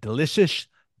some of that delicious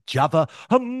Java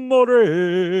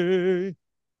Amore.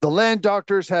 The Land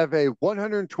Doctors have a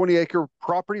 120-acre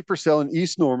property for sale in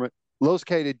East Norman,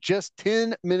 located just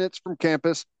 10 minutes from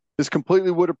campus. This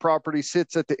completely wooded property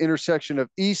sits at the intersection of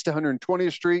East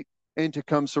 120th Street and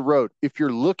Tecumseh Road. If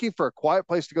you're looking for a quiet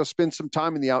place to go spend some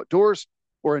time in the outdoors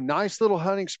or a nice little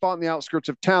hunting spot in the outskirts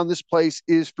of town, this place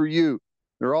is for you.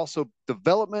 There are also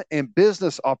development and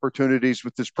business opportunities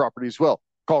with this property as well.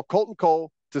 Call Colton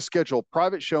Cole to schedule a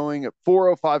private showing at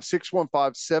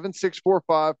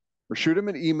 405-615-7645 or shoot him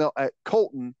an email at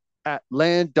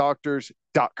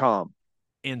colton@landdoctors.com.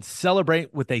 And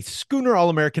celebrate with a Schooner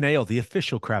All-American Ale, the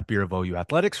official craft beer of OU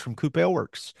Athletics from Coop Ale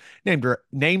Works.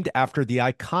 Named after the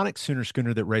iconic Sooner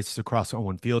schooner that races across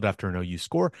Owen Field after an OU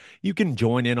score, you can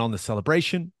join in on the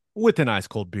celebration with an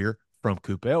ice-cold beer from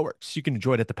Coop Ale Works. You can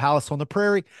enjoy it at the Palace on the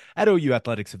Prairie, at OU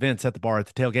Athletics events, at the bar, at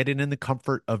the tailgate, and in the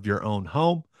comfort of your own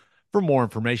home. For more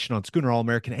information on Schooner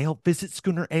All-American Ale, visit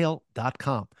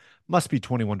SchoonerAle.com. Must be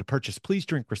 21 to purchase. Please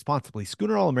drink responsibly.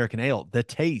 Schooner All-American Ale, the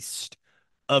taste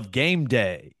of game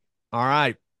day. All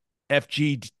right.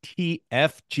 FGTB.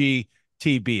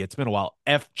 It's been a while.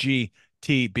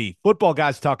 FGTB. Football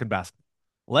guys talking basketball.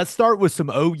 Let's start with some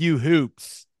OU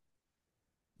hoops.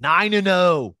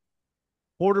 9-0.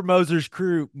 Porter Moser's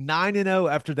crew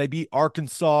 9-0 after they beat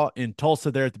Arkansas in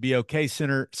Tulsa there at the BOK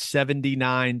Center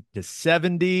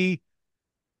 79-70.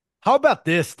 How about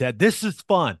this, Ted? This is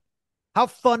fun. How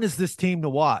fun is this team to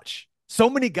watch? So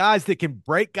many guys that can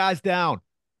break guys down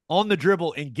on the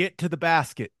dribble and get to the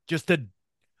basket. Just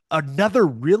another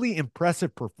really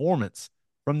impressive performance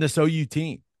from this OU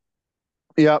team.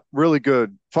 Yeah, really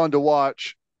good. Fun to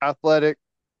watch. Athletic.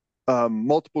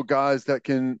 Multiple guys that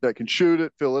can shoot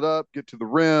it, fill it up, get to the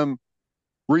rim,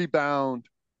 rebound.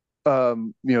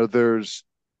 There's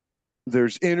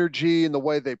energy in the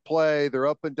way they play. They're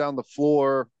up and down the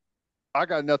floor. I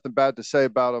got nothing bad to say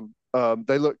about them.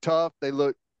 They look tough. They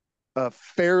look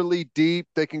fairly deep.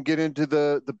 They can get into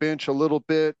the bench a little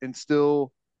bit and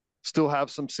still have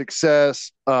some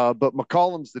success. But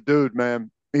McCollum's the dude,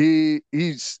 man. I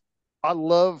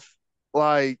love,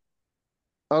 like,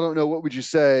 I don't know, what would you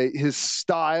say? His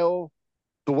style,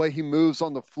 the way he moves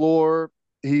on the floor.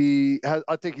 I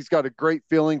think he's got a great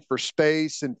feeling for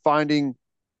space and finding,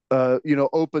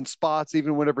 open spots,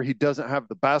 even whenever he doesn't have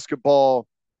the basketball.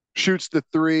 Shoots the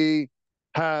three,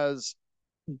 has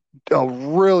a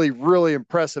really, really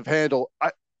impressive handle.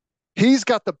 He's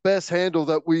got the best handle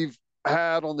that we've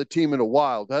had on the team in a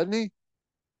while, doesn't he?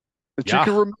 That you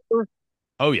can remember?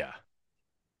 Oh, yeah.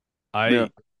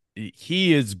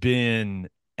 He has been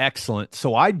excellent.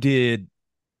 So I did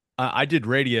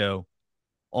radio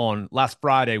on last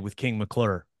Friday with King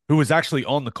McClure, who was actually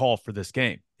on the call for this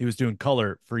game. He was doing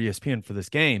color for ESPN for this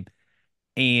game.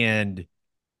 And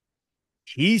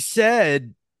he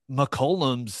said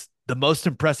McCollum's the most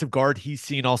impressive guard he's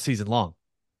seen all season long.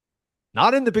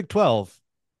 Not in the Big 12,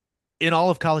 in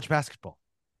all of college basketball.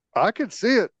 I could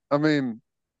see it. I mean,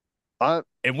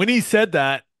 and when he said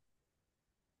that,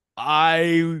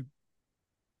 I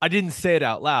didn't say it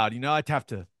out loud. I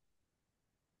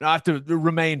have to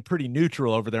remain pretty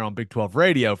neutral over there on Big 12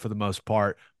 radio for the most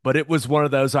part. But it was one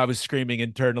of those I was screaming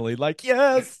internally, like,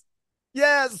 yes,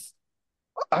 yes.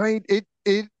 I mean, it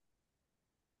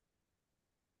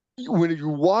when you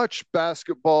watch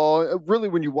basketball, really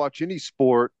when you watch any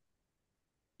sport,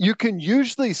 you can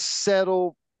usually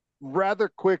settle rather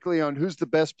quickly on who's the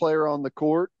best player on the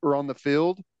court or on the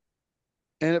field.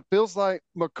 And it feels like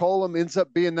McCollum ends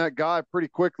up being that guy pretty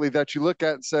quickly that you look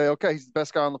at and say, okay, he's the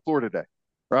best guy on the floor today,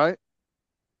 right?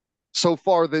 So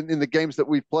far in the games that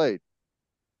we've played.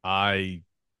 I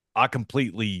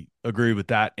completely agree with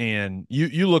that. And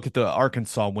you look at the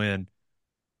Arkansas win,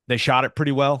 they shot it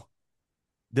pretty well.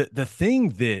 The thing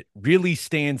that really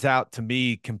stands out to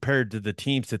me compared to the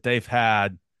teams that they've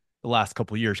had the last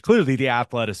couple of years, clearly the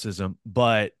athleticism,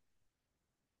 but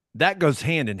that goes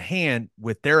hand in hand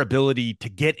with their ability to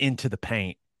get into the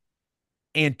paint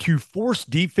and to force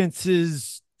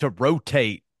defenses to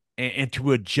rotate and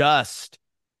to adjust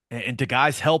and to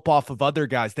guys help off of other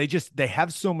guys. They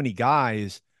have so many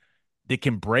guys that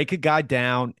can break a guy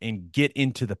down and get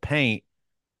into the paint.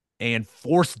 and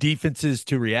force defenses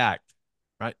to react.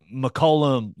 Right,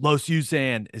 McCollum, Los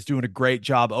Usan is doing a great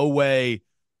job. Owe,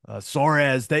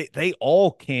 Suarez, they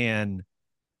all can.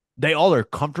 They all are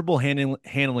comfortable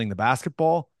handling the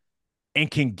basketball and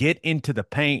can get into the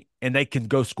paint and they can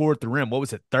go score at the rim. What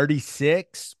was it?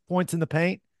 36 points in the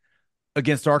paint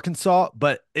against Arkansas,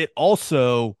 but it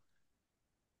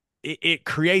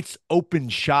creates open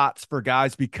shots for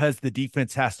guys because the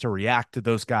defense has to react to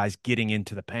those guys getting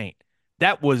into the paint.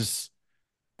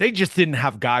 They just didn't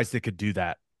have guys that could do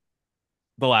that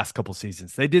the last couple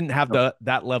seasons. They didn't have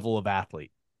that level of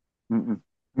athlete. Mm-mm.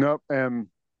 Nope. And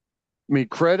I mean,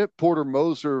 credit Porter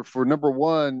Moser for number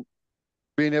one,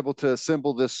 being able to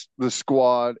assemble the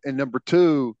squad, and number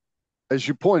two, as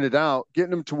you pointed out,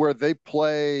 getting them to where they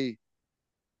play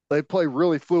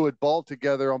really fluid ball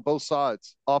together on both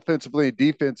sides, offensively and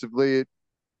defensively.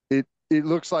 It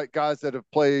looks like guys that have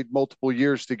played multiple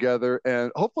years together,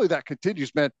 and hopefully that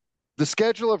continues, man. The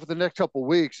schedule over the next couple of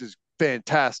weeks is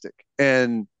fantastic,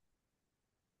 and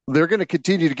they're going to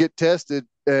continue to get tested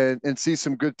and see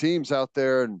some good teams out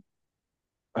there. And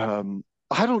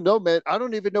I don't know, man. I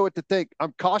don't even know what to think.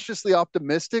 I'm cautiously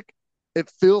optimistic.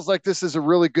 It feels like this is a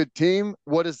really good team.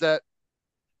 What does a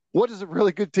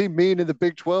really good team mean in the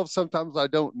Big 12? Sometimes I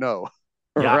don't know.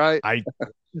 Yeah, Right?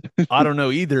 I don't know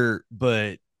either,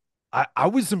 but I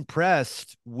was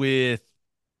impressed with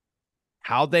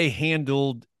how they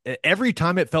handled every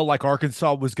time it felt like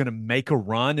Arkansas was going to make a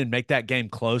run and make that game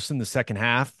close in the second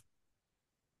half.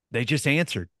 They just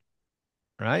answered,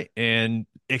 right? And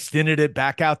extended it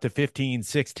back out to 15,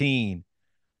 16.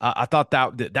 I thought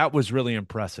that was really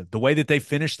impressive. The way that they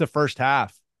finished the first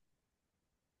half,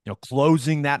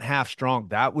 closing that half strong,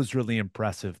 that was really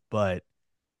impressive. But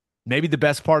maybe the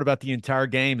best part about the entire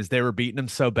game is they were beating him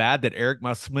so bad that Eric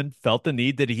Musselman felt the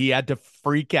need that he had to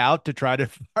freak out to try to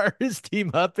fire his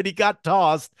team up, and he got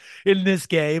tossed in this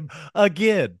game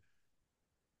again.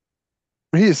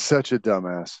 He is such a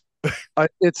dumbass.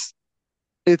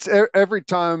 It's every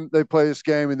time they play this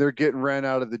game and they're getting ran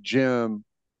out of the gym.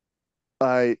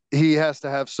 He has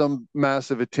to have some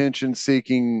massive attention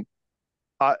seeking.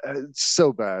 It's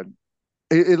so bad.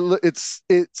 It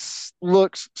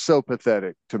looks so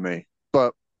pathetic to me,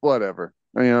 but whatever.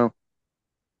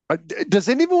 Does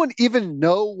anyone even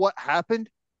know what happened?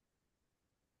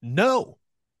 No,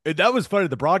 that was funny.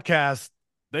 The broadcast,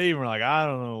 they even were like, I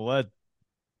don't know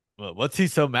what's he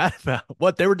so mad about?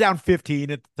 What, they were down 15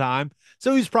 at the time,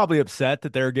 so he's probably upset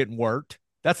that they were getting worked.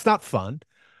 That's not fun,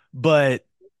 but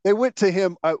They went to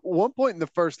him at one point in the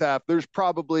first half. There's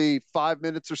probably 5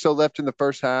 minutes or so left in the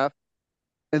first half,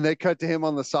 and they cut to him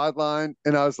on the sideline.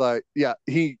 And I was like, yeah,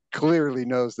 he clearly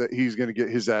knows that he's going to get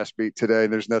his ass beat today,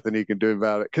 and there's nothing he can do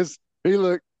about it. Because he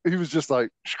was just like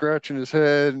scratching his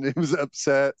head, and he was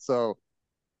upset. So,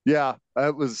 yeah,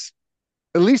 that was,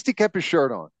 at least he kept his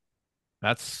shirt on.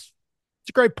 it's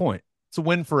a great point. It's a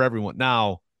win for everyone.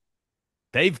 Now,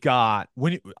 they've got,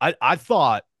 I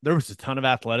thought there was a ton of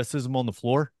athleticism on the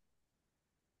floor.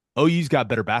 OU's got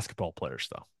better basketball players,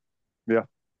 though. Yeah.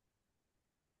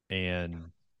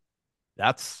 And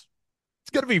it's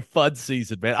going to be a fun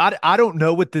season, man. I don't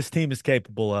know what this team is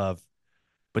capable of,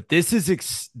 but this is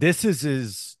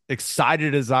as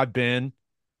excited as I've been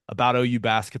about OU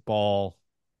basketball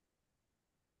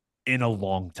in a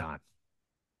long time.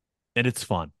 And it's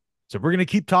fun. So we're going to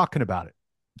keep talking about it.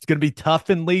 It's going to be tough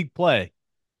in league play.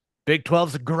 Big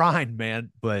 12's a grind,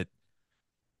 man, but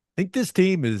I think this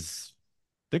team I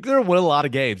think they're going to win a lot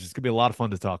of games. It's going to be a lot of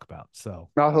fun to talk about. So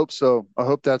I hope so. I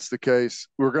hope that's the case.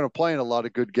 We're going to play in a lot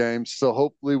of good games, so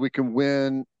hopefully we can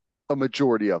win a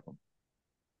majority of them.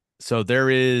 So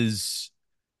there's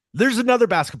another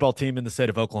basketball team in the state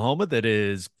of Oklahoma that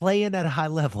is playing at a high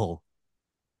level.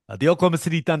 The Oklahoma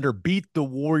City Thunder beat the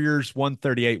Warriors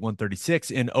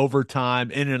 138-136 in overtime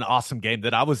in an awesome game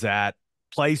that I was at.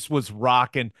 Place was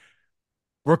rocking.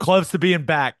 We're close to being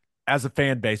back as a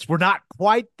fan base. We're not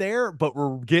quite there, but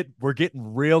we're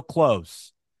getting real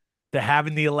close to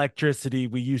having the electricity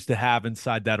we used to have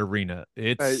inside that arena.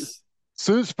 Hey, as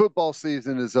soon as football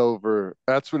season is over,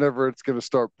 that's whenever it's going to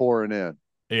start pouring in.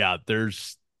 Yeah,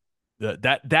 there's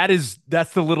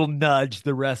that's the little nudge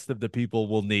the rest of the people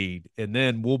will need, and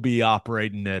then we'll be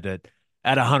operating at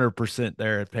 100%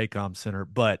 there at Paycom Center.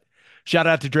 But shout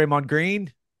out to Draymond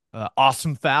Green,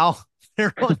 awesome foul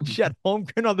there on Chet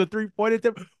Holmgren on the 3-point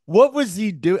attempt. What was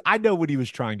he doing? I know what he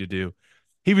was trying to do.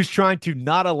 He was trying to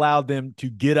not allow them to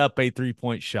get up a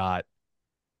 3-point shot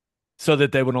so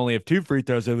that they would only have 2 free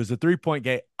throws. It was a 3-point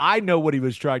game. I know what he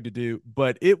was trying to do,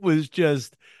 but it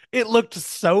looked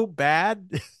so bad.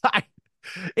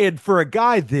 And for a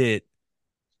guy that,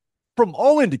 from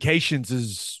all indications,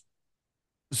 is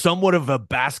somewhat of a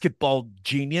basketball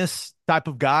genius type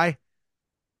of guy.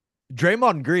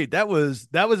 Draymond Green, that was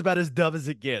about as dumb as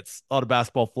it gets on a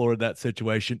basketball floor in that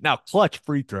situation. Now, clutch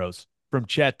free throws from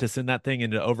Chet to send that thing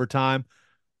into overtime,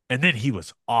 and then he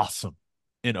was awesome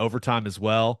in overtime as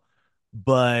well.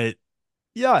 But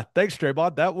yeah, thanks,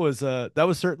 Draymond. That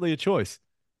was certainly a choice.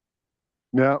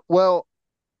 Yeah. Well,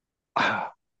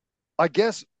 I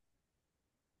guess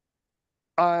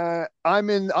I'm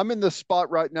in the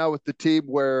spot right now with the team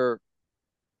where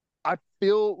I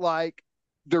feel like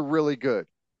they're really good.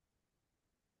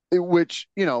 Which,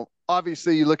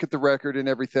 obviously you look at the record and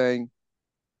everything.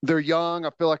 They're young. I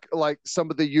feel like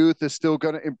some of the youth is still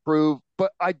going to improve,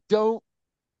 but I don't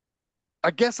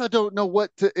know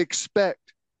what to expect.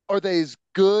 Are they as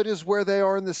good as where they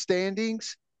are in the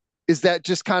standings? Is that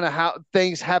just kind of how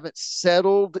things haven't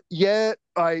settled yet?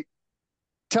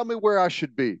 Tell me where I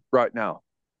should be right now.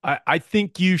 I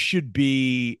think you should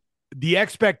be the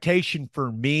expectation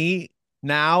for me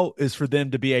now is for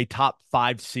them to be a top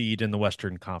 5 seed in the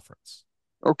Western Conference.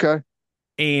 Okay.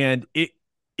 And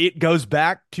it goes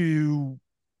back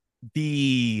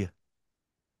the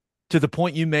to the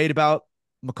point you made about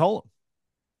McCollum.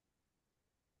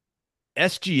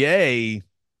 SGA,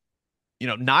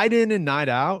 night in and night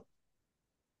out,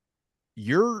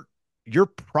 you're you're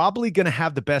probably going to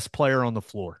have the best player on the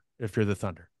floor if you're the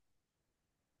Thunder.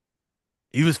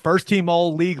 He was first team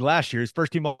all league last year. He's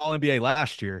first team all NBA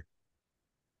last year.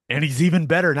 And he's even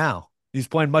better now. He's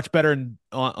playing much better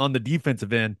on the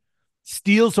defensive end.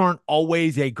 Steals aren't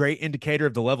always a great indicator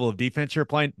of the level of defense you're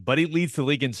playing, but he leads the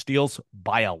league in steals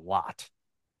by a lot.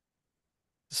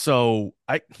 So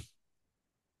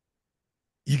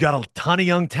you got a ton of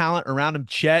young talent around him.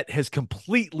 Chet has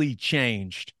completely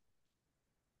changed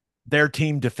their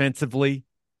team defensively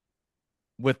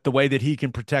with the way that he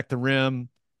can protect the rim.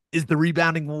 Is the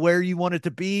rebounding where you want it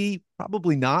to be?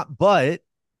 Probably not, but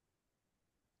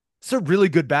it's a really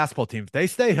good basketball team. If they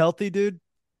stay healthy, dude,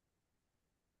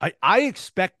 I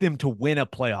expect them to win a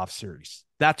playoff series.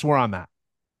 That's where I'm at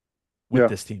with Yeah.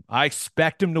 this team. I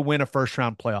expect them to win a first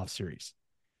round playoff series.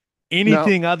 Now,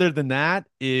 Anything other than that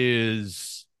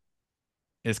is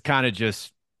kind of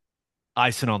just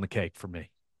icing on the cake for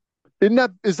me.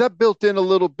 is that built in a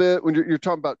little bit when you're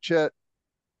talking about Chet?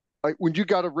 Like when you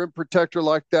got a rim protector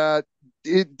like that,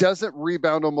 it doesn't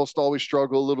rebound almost always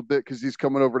struggle a little bit because he's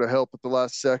coming over to help at the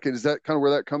last second. Is that kind of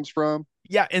where that comes from?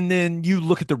 Yeah, and then you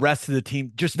look at the rest of the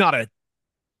team, just not a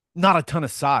ton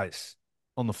of size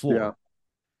on the floor. Yeah.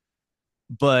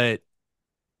 But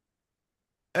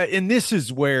and this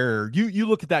is where you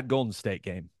look at that Golden State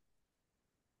game.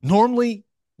 Normally,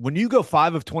 when you go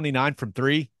 5 of 29 from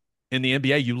 3 in the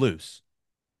NBA, you lose.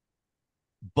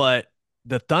 But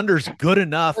the Thunder's good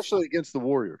enough, Especially against the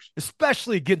Warriors.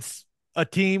 especially against a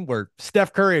team where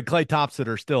Steph Curry and Klay Thompson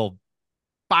are still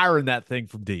firing that thing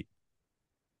from deep.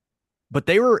 But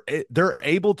they're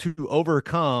able to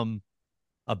overcome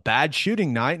a bad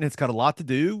shooting night, and it's got a lot to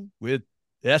do with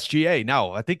SGA.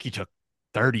 Now, I think he took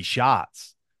 30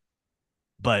 shots,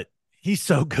 but he's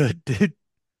so good, dude.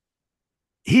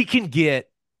 He can get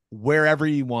wherever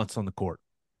he wants on the court.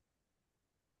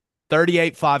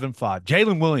 38, 5 and 5.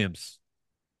 Jalen Williams.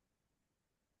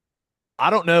 I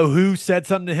don't know who said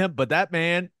something to him, but that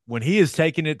man, when he is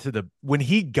taking it when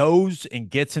he goes and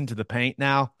gets into the paint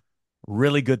now,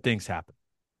 really good things happen.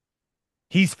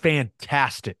 He's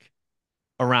fantastic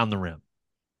around the rim.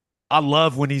 I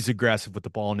love when he's aggressive with the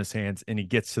ball in his hands and he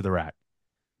gets to the rack.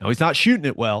 Now, he's not shooting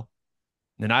it well.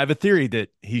 And I have a theory that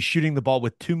he's shooting the ball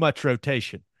with too much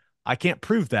rotation. I can't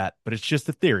prove that, but it's just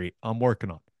a theory I'm working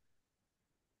on.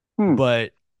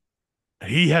 But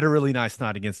he had a really nice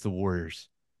night against the Warriors.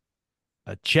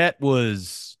 Chet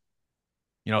was,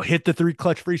 hit the 3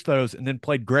 clutch free throws and then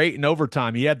played great in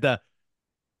overtime. He had the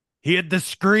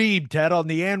scream, Ted, on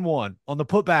the and one on the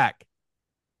putback.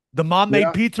 The mom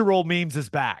made pizza roll memes is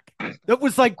back. That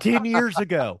was like 10 years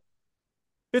ago.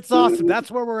 It's awesome. That's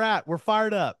where we're at. We're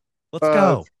fired up. Let's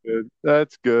go. That's good.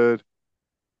 That's good.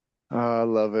 I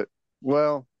love it.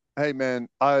 Well, hey man,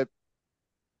 I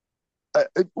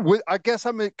guess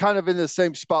I'm kind of in the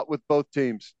same spot with both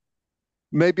teams.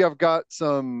 Maybe I've got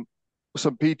some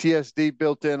PTSD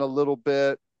built in a little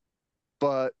bit,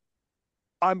 but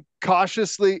I'm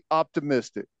cautiously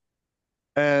optimistic.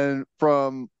 And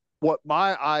from what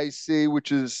my eyes see,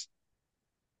 which is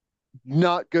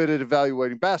not good at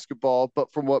evaluating basketball,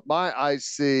 but from what my eyes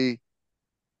see,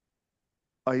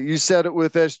 you said it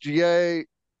with SGA,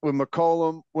 with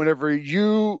McCollum, whenever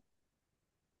you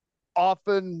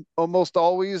often, almost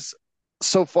always,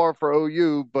 so far for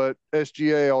OU, but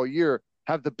SGA all year,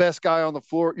 have the best guy on the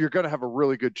floor, you're going to have a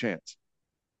really good chance.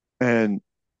 And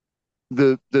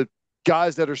the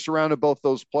guys that are surrounding both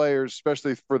those players,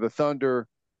 especially for the Thunder,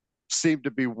 seem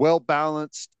to be well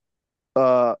balanced.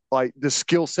 Like the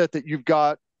skill set that you've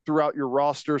got throughout your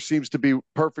roster seems to be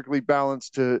perfectly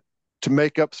balanced to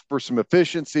make up for some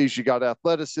efficiencies. You got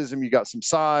athleticism, you got some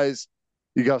size,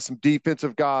 you got some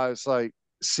defensive guys. Like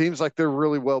seems like they're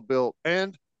really well built.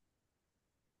 And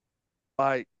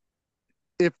like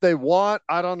if they want,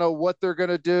 I don't know what they're going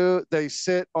to do. They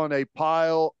sit on a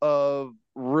pile of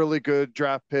really good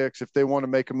draft picks if they want to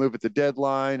make a move at the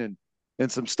deadline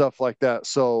and some stuff like that.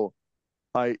 So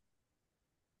I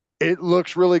it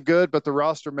looks really good, but the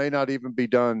roster may not even be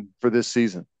done for this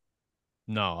season.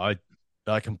 No,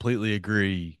 I completely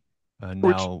agree.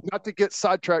 Which, Now, not to get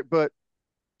sidetracked, but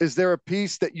is there a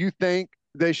piece that you think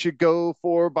they should go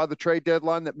for by the trade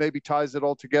deadline that maybe ties it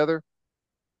all together?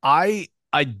 I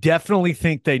definitely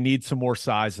think they need some more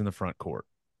size in the front court.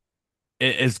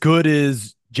 As good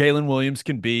as Jalen Williams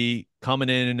can be coming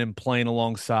in and playing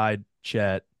alongside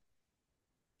Chet,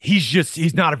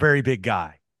 he's not a very big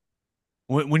guy.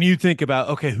 When you think about,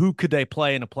 okay, who could they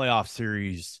play in a playoff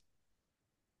series?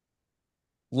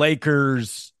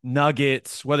 Lakers,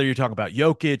 Nuggets, whether you're talking about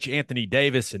Jokic, Anthony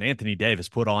Davis, and Anthony Davis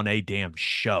put on a damn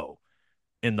show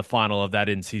in the final of that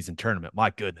in-season tournament. My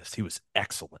goodness, he was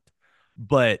excellent.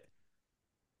 But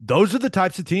those are the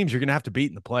types of teams you're going to have to beat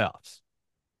in the playoffs.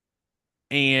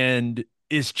 And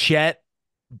is Chet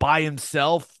by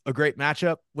himself a great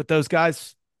matchup with those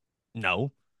guys?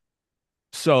 No.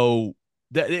 So,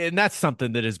 and that's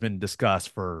something that has been discussed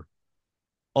for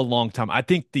a long time. I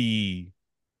think the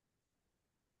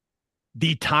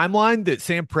timeline that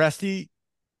Sam Presti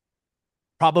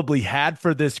probably had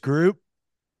for this group,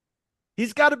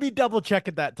 he's got to be double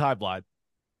checking that timeline.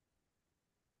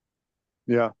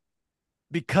 Yeah.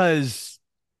 Because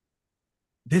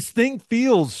this thing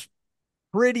feels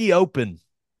pretty open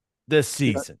this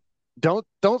season. Don't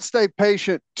stay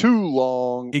patient too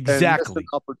long. Exactly. And miss an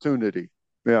opportunity.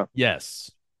 Yeah. Yes.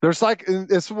 There's like,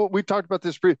 it's what we talked about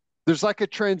this. There's like a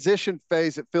transition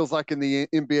phase. It feels like in the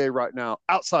NBA right now,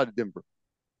 outside of Denver,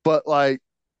 but like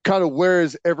kind of where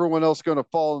is everyone else going to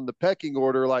fall in the pecking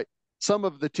order? Like some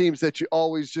of the teams that you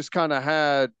always just kind of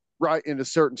had right in a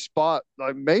certain spot,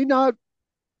 like may not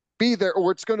be there,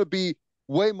 or it's going to be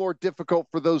way more difficult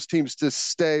for those teams to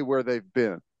stay where they've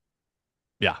been.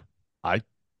 Yeah,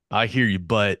 I hear you,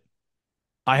 but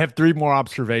I have three more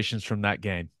observations from that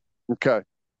game. Okay.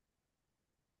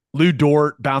 Lou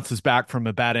Dort bounces back from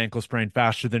a bad ankle sprain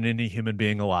faster than any human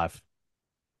being alive.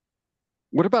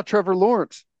 What about Trevor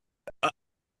Lawrence?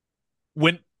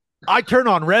 When I turn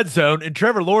on Red Zone and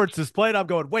Trevor Lawrence is playing, I'm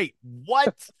going, wait,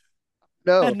 what?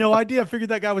 No. I had no idea. I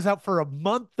figured that guy was out for a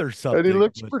month or something. And he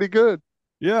looks pretty good.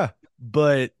 Yeah.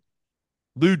 But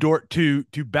Lou Dort to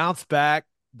bounce back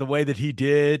the way that he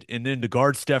did, and then to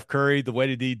guard Steph Curry the way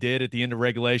that he did at the end of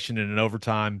regulation and in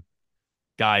overtime,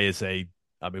 guy is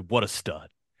what a stud.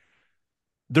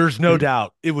 There's no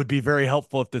doubt it would be very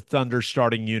helpful if the Thunder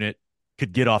starting unit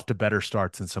could get off to better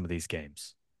starts in some of these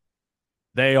games.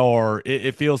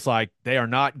 It feels like they are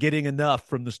not getting enough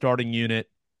from the starting unit,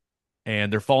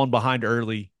 and they're falling behind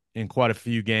early in quite a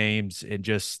few games, and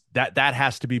just that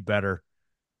has to be better.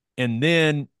 And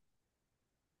then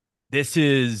this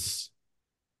is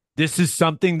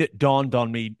something that dawned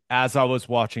on me as I was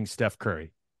watching Steph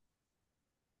Curry.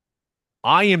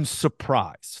 I am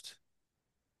surprised.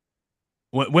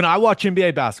 When I watch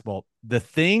NBA basketball, the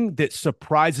thing that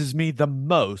surprises me the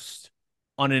most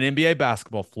on an NBA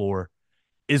basketball floor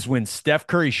is when Steph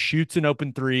Curry shoots an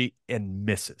open three and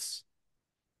misses.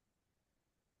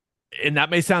 And that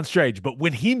may sound strange, but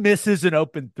when he misses an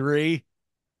open three,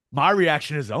 my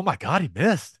reaction is, oh my God, he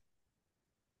missed.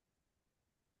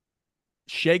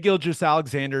 Shai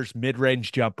Gilgeous-Alexander's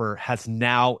mid-range jumper has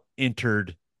now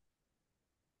entered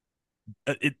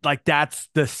that's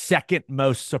the second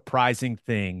most surprising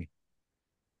thing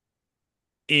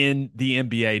in the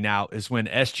NBA now is when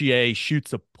SGA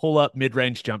shoots a pull-up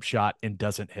mid-range jump shot and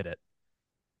doesn't hit it.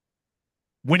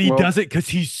 When he does it, because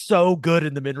he's so good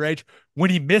in the mid-range, when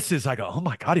he misses, I go, oh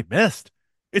my God, he missed.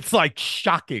 It's like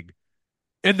shocking.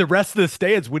 And the rest of the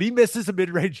stands, when he misses a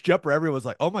mid-range jumper, everyone's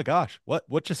like, oh my gosh,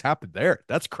 what just happened there?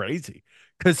 That's crazy.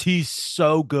 Because he's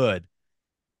so good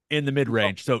in the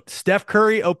mid-range. So Steph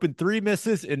Curry open three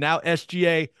misses, and now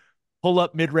SGA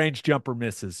pull-up mid-range jumper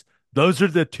misses. Those are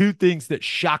the two things that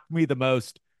shock me the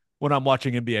most when I'm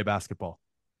watching NBA basketball.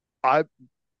 I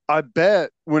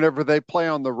bet whenever they play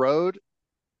on the road,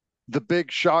 the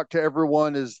big shock to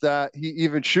everyone is that he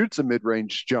even shoots a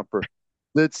mid-range jumper.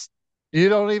 You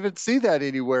don't even see that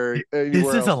anywhere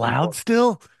This is allowed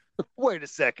still? Wait a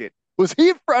second. Was he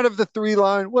in front of the 3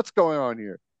 line? What's going on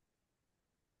here?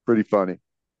 pretty funny.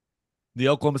 The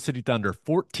Oklahoma City Thunder,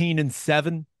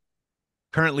 14-7,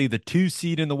 currently the 2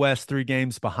 seed in the West, 3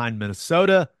 games behind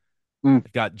Minnesota. Mm.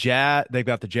 They've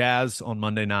got the Jazz on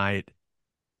Monday night.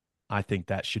 I think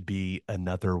that should be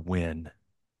another win.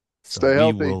 So Stay we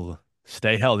healthy. will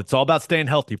stay healthy. It's all about staying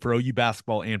healthy for OU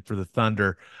basketball and for the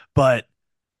Thunder. But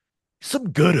some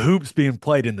good hoops being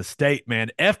played in the state,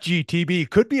 man. FGTB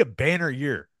could be a banner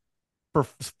year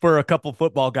for a couple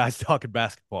football guys talking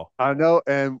basketball. I know,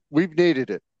 and we've needed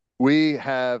it. We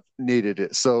have needed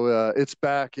it. So it's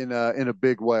back in a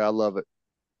big way. I love it.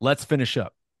 Let's finish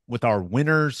up with our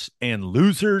winners and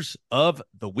losers of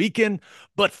the weekend.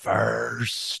 But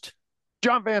first,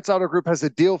 John Vance Auto Group has a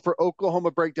deal for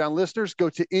Oklahoma Breakdown listeners. Go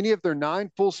to any of their 9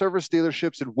 full-service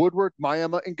dealerships in Woodward,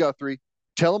 Miami, and Guthrie.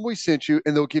 Tell them we sent you,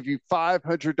 and they'll give you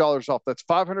 $500 off. That's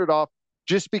 $500 off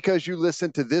just because you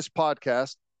listen to this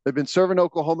podcast. They've been serving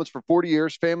Oklahomans for 40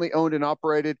 years, family-owned and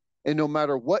operated, and no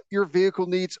matter what your vehicle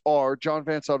needs are, John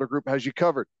Vance Auto Group has you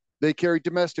covered. They carry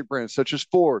domestic brands such as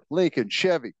Ford, Lincoln,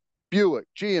 Chevy, Buick,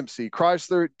 GMC,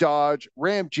 Chrysler, Dodge,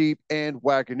 Ram, Jeep, and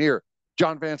Wagoneer.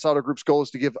 John Vance Auto Group's goal is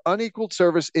to give unequaled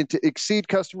service and to exceed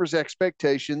customers'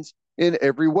 expectations in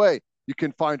every way. You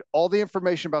can find all the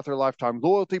information about their lifetime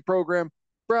loyalty program,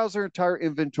 browse their entire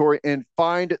inventory, and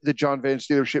find the John Vance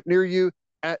dealership near you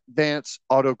at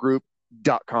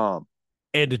vanceautogroup.com.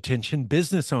 And attention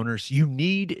business owners, you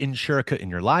need Insurica in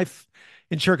your life.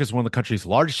 Insurica is one of the country's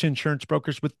largest insurance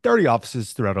brokers with 30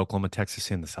 offices throughout Oklahoma,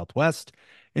 Texas, and the Southwest.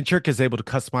 Insurica is able to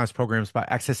customize programs by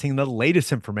accessing the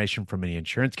latest information from many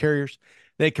insurance carriers.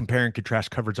 They compare and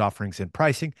contrast coverage offerings and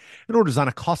pricing in order to design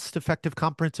a cost-effective,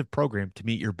 comprehensive program to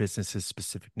meet your business's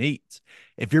specific needs.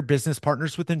 If your business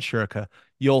partners with Insurica,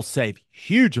 you'll save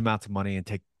huge amounts of money and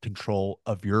take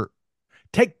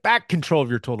back control of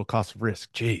your total cost of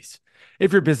risk. Jeez.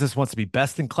 If your business wants to be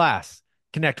best in class,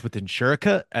 connect with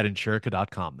Insurica at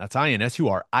insurica.com. That's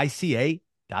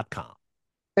INSURICA.com.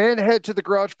 And head to the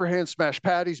garage for hand smashed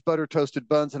patties, butter toasted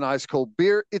buns, and ice cold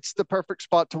beer. It's the perfect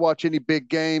spot to watch any big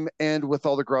game. And with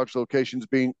all the garage locations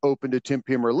being open to 10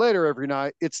 p.m. or later every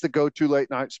night, it's the go-to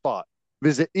late night spot.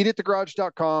 Visit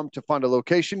eatatthegarage.com to find a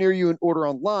location near you and order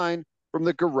online from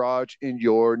the garage in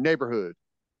your neighborhood.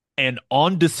 And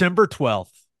on December 12th,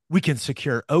 we can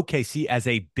secure OKC as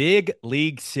a big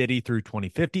league city through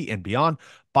 2050 and beyond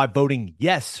by voting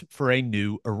yes for a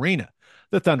new arena.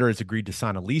 The Thunder has agreed to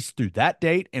sign a lease through that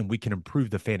date, and we can improve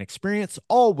the fan experience,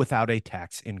 all without a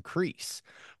tax increase.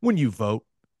 When you vote,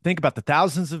 think about the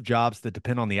thousands of jobs that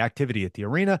depend on the activity at the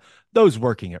arena, those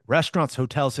working at restaurants,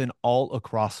 hotels, and all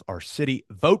across our city.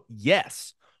 Vote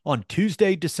yes on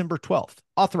Tuesday, December 12th,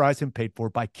 authorized and paid for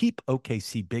by Keep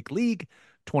OKC Big League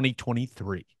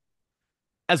 2023.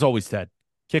 As always, Ted,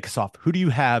 kick us off. Who do you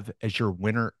have as your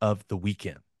winner of the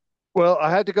weekend? Well,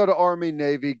 I had to go to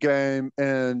Army-Navy game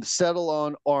and settle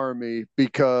on Army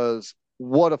because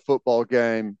what a football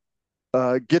game.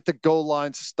 Get the goal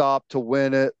line stop to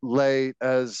win it late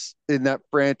as in that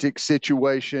frantic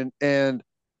situation. And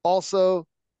also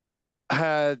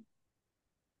had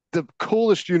the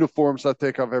coolest uniforms I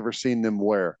think I've ever seen them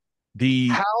wear.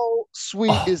 How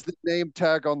sweet is the name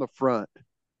tag on the front?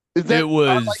 It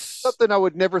was like something I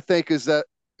would never think is that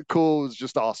cool. It was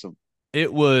just awesome.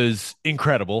 It was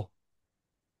incredible.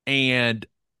 And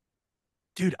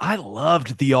dude, I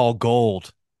loved the all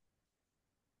gold.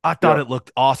 I thought it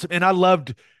looked awesome. And I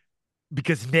loved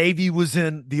because Navy was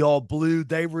in the all blue.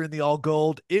 They were in the all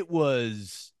gold. It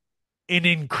was an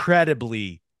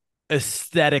incredibly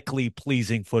aesthetically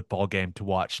pleasing football game to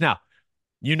watch. Now,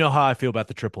 you know how I feel about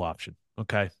the triple option.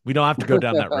 Okay. We don't have to go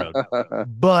down that road,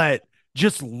 but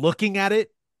just looking at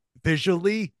it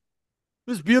visually, it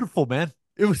was beautiful, man.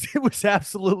 It was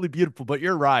absolutely beautiful, but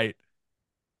you're right.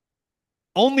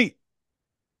 Only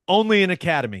an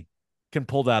academy can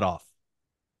pull that off.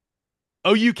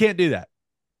 OU can't do that.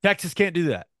 Texas can't do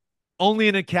that. Only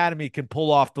an academy can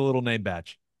pull off the little name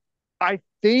badge. I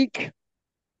think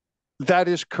that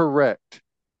is correct.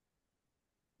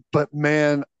 But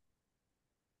man,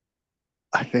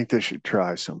 I think they should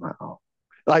try somehow.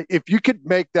 Like if you could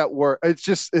make that work, I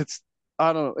don't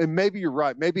know. And maybe you're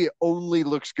right. Maybe it only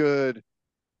looks good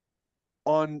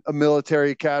on a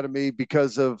military academy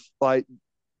because of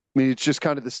it's just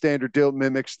kind of the standard deal. It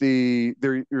mimics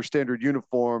your standard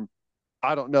uniform.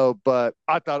 I don't know, but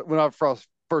I thought when I first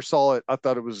saw it, I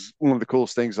thought it was one of the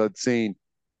coolest things I'd seen.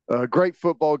 Great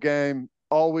football game.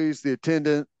 Always the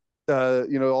attendant,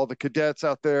 all the cadets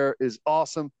out there is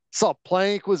awesome. Saw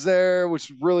Plank was there,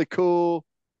 which is really cool.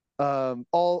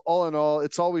 All in all,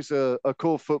 it's always a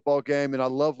cool football game, and I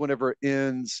love whenever it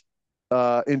ends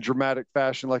in dramatic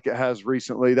fashion like it has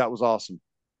recently. That was awesome.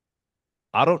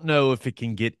 I don't know if it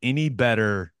can get any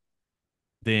better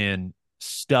than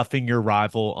stuffing your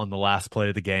rival on the last play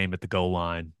of the game at the goal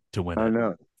line to win I it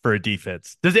know. for a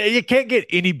defense. It can't get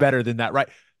any better than that, right?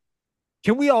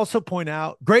 Can we also point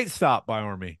out, great stop by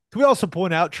Army. Can we also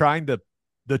point out trying the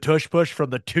tush push from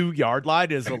the 2 yard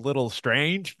line is a little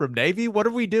strange from Navy? What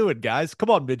are we doing, guys? Come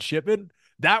on, midshipmen.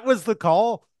 That was the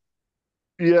call.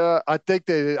 Yeah, I think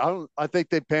they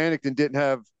panicked and didn't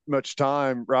have much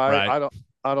time, right? Right.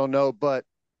 I don't know, but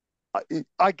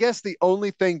I guess the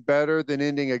only thing better than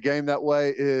ending a game that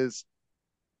way is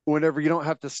whenever you don't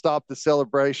have to stop the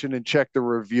celebration and check the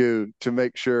review to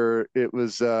make sure it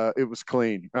was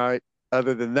clean, right?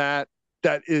 Other than that,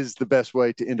 that is the best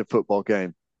way to end a football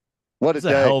game. What It a was a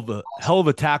day. hell of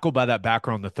a tackle by that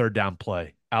backer on the third down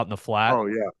play out in the flat Oh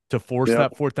yeah. to force Yep.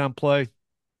 that fourth down play.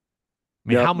 I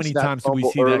mean, Yep. how The many snap times did we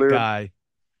fumble see that earlier. guy?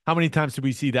 How many times did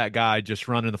we see that guy just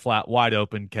run in the flat wide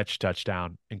open, catch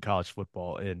touchdown in college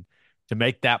football? And to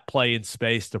make that play in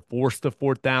space to force the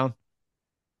fourth down,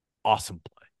 awesome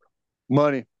play.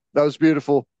 Money. That was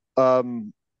beautiful. I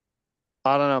don't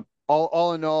know.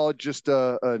 All in all, just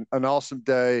an awesome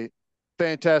day.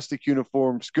 Fantastic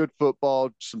uniforms, good football,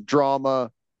 some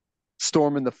drama,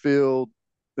 storming the field.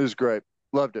 It was great.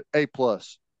 Loved it. A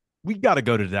plus. We got to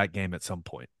go to that game at some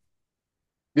point.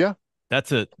 Yeah.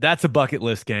 That's a bucket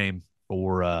list game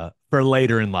for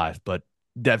later in life, but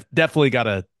definitely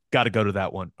gotta go to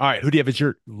that one. All right, who do you have as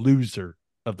your loser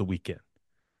of the weekend?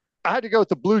 I had to go with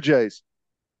the Blue Jays.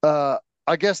 Uh,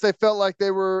 I guess they felt like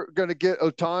they were going to get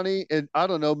Ohtani, and I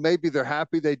don't know. Maybe they're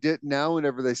happy they didn't now.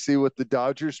 Whenever they see what the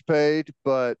Dodgers paid,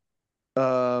 but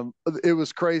it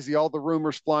was crazy. All the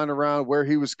rumors flying around where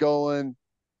he was going.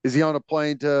 Is he on a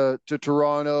plane to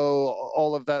Toronto?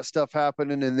 All of that stuff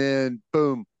happening, and then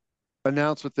boom,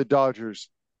 announced with the Dodgers.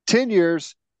 10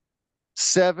 years,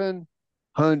 $700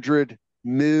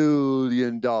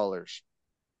 million.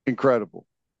 Incredible.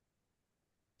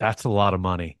 That's a lot of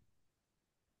money.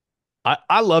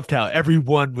 I loved how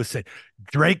everyone was saying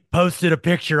Drake posted a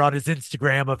picture on his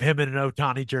Instagram of him in an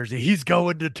Ohtani jersey. He's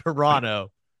going to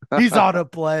Toronto. He's on a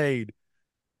plane.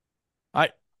 I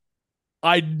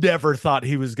I never thought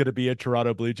he was going to be a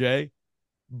Toronto Blue Jay,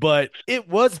 but it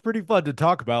was pretty fun to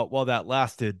talk about while that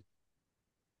lasted.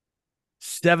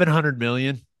 700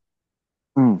 million.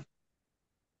 Mm.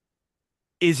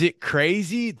 Is it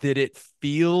crazy that it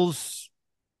feels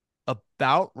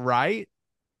about right?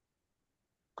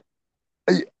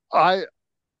 I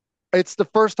it's the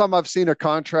first time I've seen a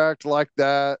contract like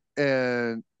that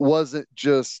and wasn't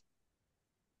just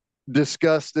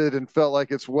disgusted and felt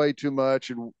like it's way too much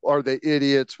and are they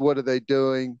idiots? What are they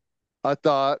doing? I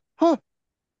thought,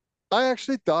 I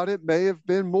actually thought it may have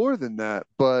been more than that,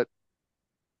 but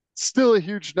still a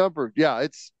huge number. Yeah,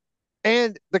 it's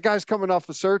and the guy's coming off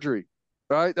of surgery,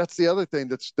 right? That's the other thing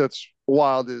that's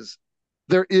wild is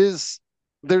there is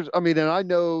there's I mean, and I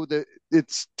know that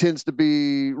it tends to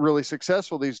be really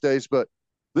successful these days, but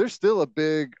there's still a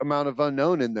big amount of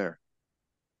unknown in there.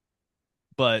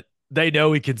 But they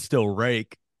know he can still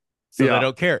rake, so they Yeah.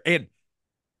 don't care. And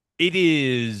it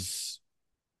is,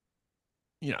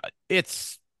 you know,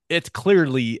 it's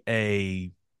clearly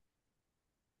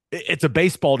it's a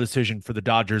baseball decision for the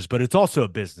Dodgers, but it's also a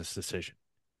business decision.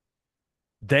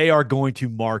 They are going to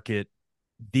market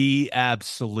the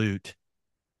absolute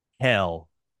hell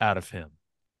out of him.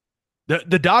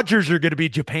 The Dodgers are going to be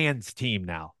Japan's team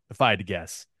now, if I had to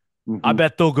guess. I Mm-hmm.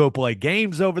 bet they'll go play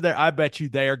games over there. I bet you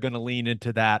they are going to lean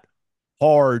into that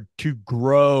hard to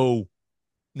grow.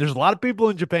 There's a lot of people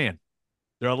in Japan.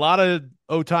 There are a lot of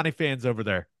Ohtani fans over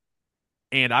there.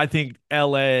 And I think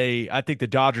I think the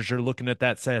Dodgers are looking at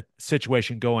that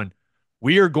situation going,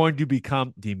 we are going to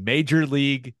become the major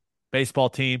league baseball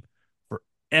team for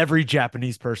every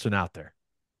Japanese person out there.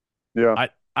 Yeah.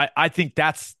 I think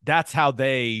that's how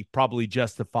they probably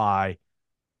justify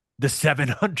the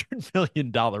 $700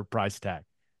 million price tag.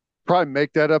 Probably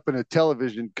make that up in a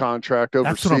television contract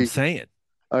That's what I'm overseas. saying.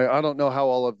 I don't know how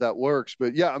all of that works,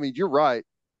 but yeah, I mean, you're right.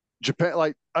 Japan,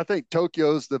 like I think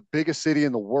Tokyo is the biggest city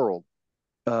in the world.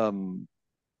 Um,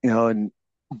 and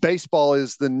baseball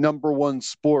is the number one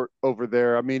sport over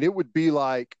there. I mean, it would be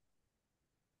like,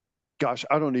 gosh,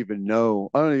 I don't even know.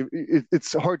 I don't even.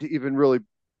 It's hard to even really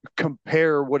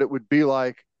compare what it would be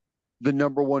like the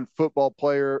number one football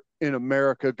player in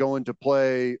America going to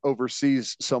play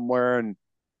overseas somewhere, and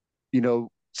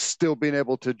still being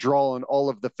able to draw on all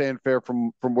of the fanfare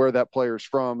from where that player's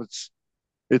from.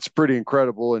 It's pretty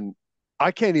incredible, and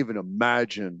I can't even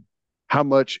imagine how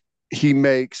much he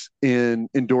makes in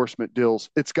endorsement deals.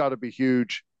 It's got to be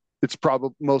huge. It's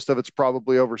probably most of it's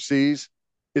probably overseas.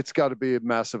 It's got to be a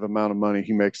massive amount of money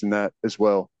he makes in that as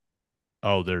well.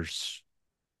 Oh, there's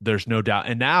no doubt.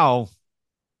 And now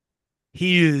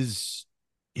he is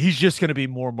he's just going to be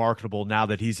more marketable now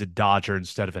that he's a Dodger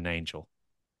instead of an Angel.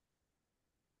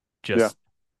 Yeah. Just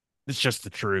it's just the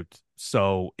truth.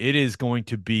 So it's going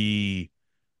to be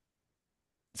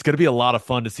a lot of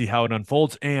fun to see how it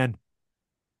unfolds. And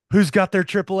who's got their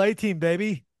AAA team,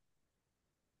 baby?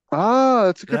 Ah,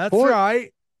 that's a good That's point.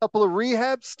 right. Couple of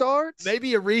rehab starts.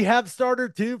 Maybe a rehab starter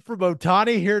too from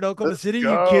Ohtani here in Oklahoma Let's City.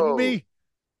 You kidding go. me?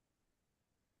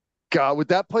 God, would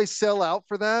that place sell out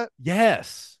for that?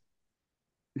 Yes.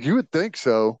 You would think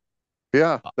so.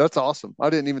 Yeah, that's awesome. I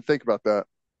didn't even think about that.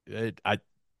 It, I,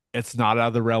 it's not out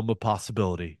of the realm of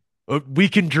possibility. We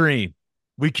can dream.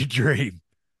 We can dream.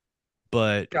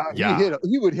 But God, yeah,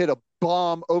 he would hit a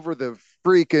bomb over the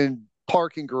freaking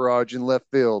parking garage in left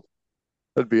field.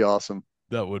 That'd be awesome.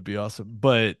 that would be awesome.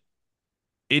 But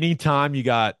anytime you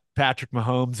got Patrick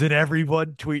Mahomes and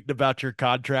everyone tweeting about your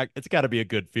contract, it's got to be a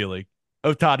good feeling.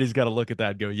 Otani's got to look at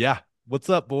that and go, yeah, what's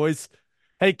up, boys?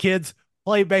 Hey, kids,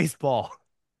 play baseball.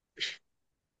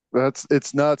 That's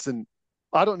it's nuts, and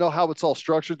I don't know how it's all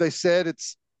structured. They said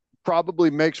it's probably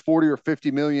makes 40 or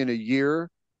 50 million a year,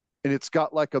 and it's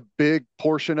got like a big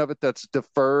portion of it that's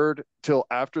deferred till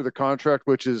after the contract,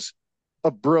 which is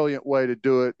a brilliant way to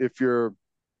do it if you're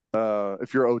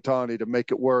Otani, to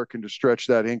make it work and to stretch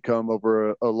that income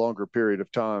over a longer period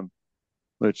of time.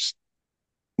 Which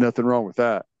nothing wrong with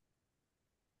that.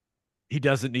 He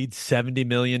doesn't need 70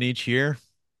 million each year.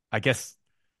 I guess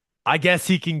I guess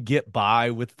he can get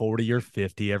by with 40 or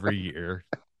 50 every year.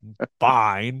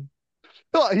 Fine.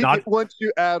 Well, Not once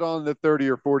you add on the 30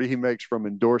 or 40 he makes from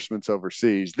endorsements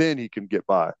overseas, then he can get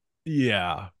by.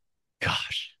 yeah.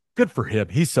 Gosh. Good for him.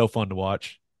 He's so fun to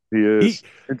watch. He He is.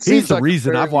 It he's seems the like a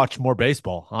reason I've very watched more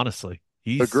baseball, honestly.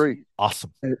 He's agree.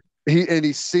 awesome.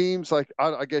 He seems like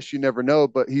I guess you never know,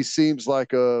 but he seems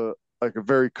like a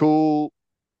very cool,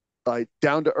 like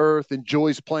down to earth,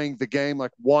 enjoys playing the game,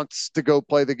 like wants to go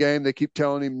play the game. They keep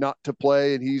telling him not to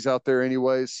play, and he's out there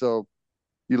anyways. So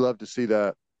you love to see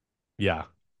that. Yeah.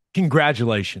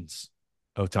 Congratulations,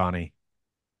 Otani.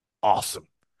 Awesome.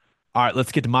 All right,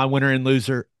 let's get to my winner and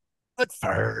loser. But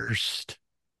first,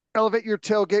 Elevate your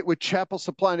tailgate with Chapel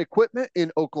Supply and Equipment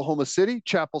in Oklahoma City.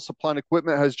 Chapel Supply and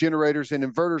Equipment has generators and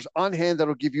inverters on hand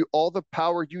that'll give you all the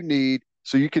power you need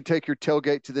so you can take your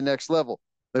tailgate to the next level.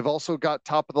 They've also got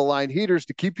top of the line heaters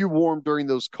to keep you warm during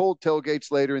those cold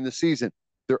tailgates later in the season.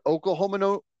 They're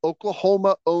Oklahoma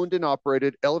owned and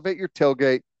operated. Elevate your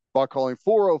tailgate by calling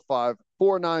 405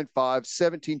 495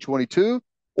 1722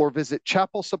 or visit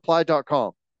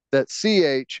chapelsupply.com. That's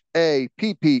CHAPPELL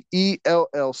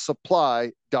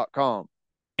supply.com.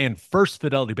 and First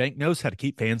Fidelity Bank knows how to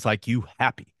keep fans like you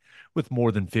happy. With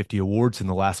more than 50 awards in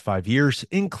the last 5 years,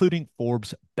 including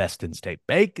Forbes Best in State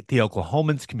Bank, the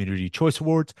Oklahomans Community Choice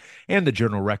Awards, and the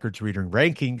Journal Records Reader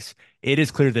Rankings, it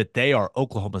is clear that they are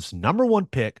Oklahoma's number one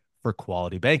pick for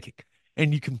quality banking.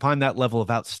 And you can find that level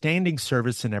of outstanding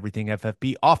service in everything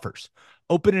FFB offers.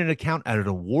 Open an account at an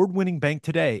award-winning bank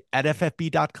today at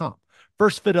ffb.com.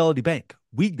 First Fidelity Bank,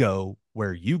 we go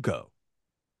where you go.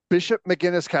 Bishop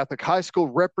McGinnis Catholic High School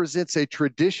represents a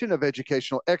tradition of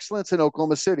educational excellence in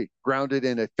Oklahoma City. Grounded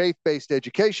in a faith-based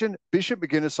education, Bishop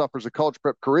McGinnis offers a college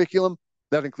prep curriculum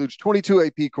that includes 22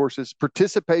 AP courses,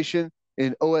 participation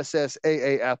in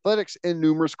OSSAA athletics, and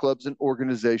numerous clubs and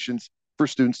organizations for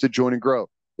students to join and grow.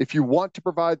 If you want to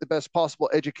provide the best possible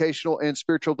educational and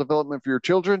spiritual development for your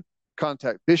children,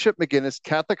 contact Bishop McGinnis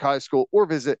Catholic High School or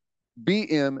visit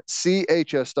bmchs.org.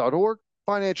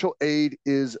 Financial aid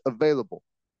is available.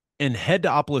 And head to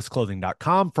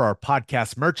opolisclothing.com for our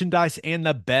podcast merchandise and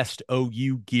the best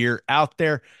OU gear out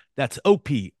there. That's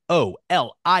OPOLIS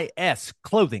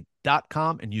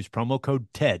clothing.com and use promo code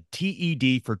TED,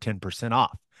 TED for 10%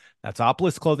 off. That's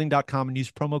opolisclothing.com and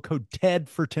use promo code TED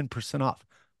for 10% off.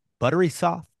 Buttery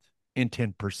soft and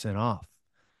 10% off.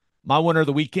 My winner of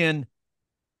the weekend,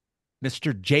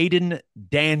 Mr. Jayden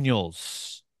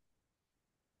Daniels.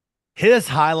 His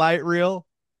highlight reel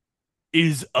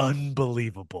is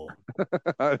unbelievable.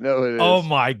 I know it is. Oh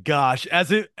my gosh. As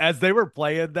they were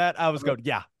playing that, I was going,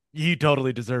 yeah, he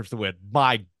totally deserves to win.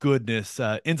 My goodness.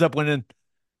 Ends up winning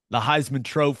the Heisman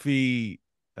Trophy.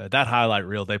 That highlight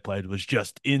reel they played was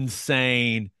just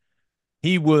insane.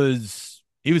 He was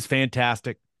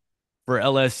fantastic for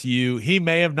LSU. He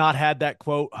may have not had that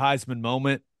quote Heisman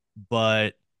moment,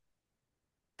 but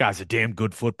guy's a damn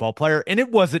good football player. And it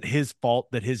wasn't his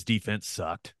fault that his defense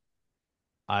sucked.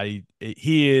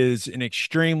 He is an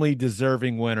extremely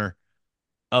deserving winner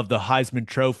of the Heisman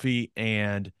Trophy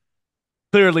and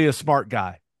clearly a smart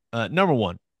guy. Number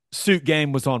one, suit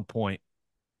game was on point,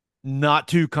 not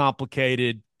too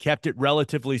complicated, kept it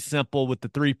relatively simple with the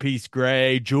three-piece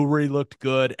gray. Jewelry looked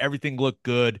good. Everything looked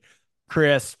good,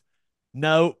 crisp.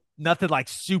 No, nothing like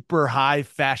super high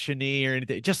fashiony or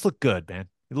anything. It just looked good, man.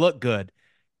 It looked good.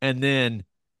 And then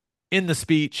in the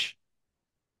speech,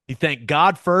 he thanked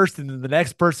God first, and then the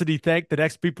next person he thanked, the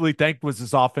next people he thanked was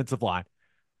his offensive line.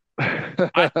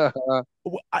 I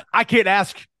I can't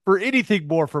ask for anything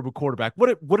more from a quarterback.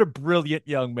 What a brilliant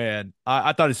young man.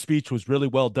 I thought his speech was really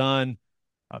well done.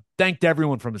 Thanked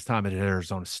everyone from his time at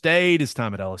Arizona State, his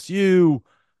time at LSU.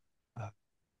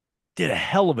 Did a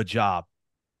hell of a job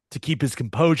to keep his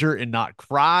composure and not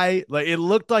cry. Like it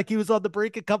looked like he was on the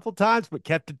brink a couple times, but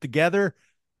kept it together.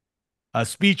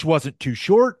 Speech wasn't too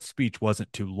short. Speech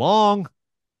wasn't too long.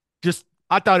 Just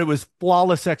I thought it was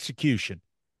flawless execution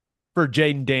for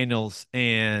Jayden Daniels,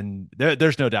 and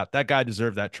there's no doubt that guy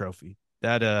deserved that trophy.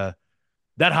 That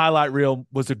highlight reel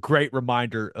was a great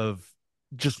reminder of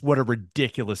just what a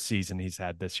ridiculous season he's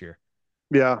had this year.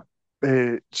 Yeah,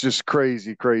 it's just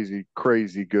crazy, crazy,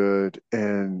 crazy good.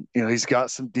 And, he's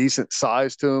got some decent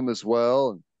size to him as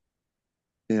well.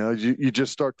 And, you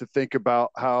just start to think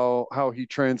about how he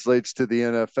translates to the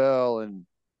NFL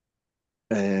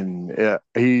and yeah,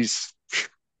 he's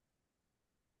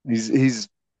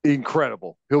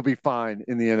incredible. He'll be fine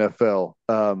in the NFL.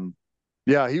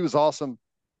 Yeah, he was awesome.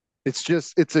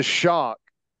 It's a shock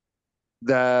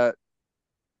that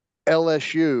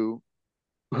LSU,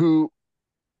 who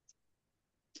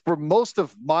for most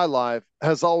of my life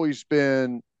has always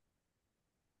been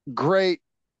great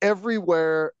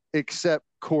everywhere except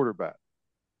quarterback.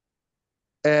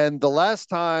 And the last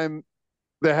time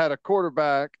they had a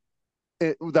quarterback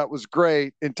that was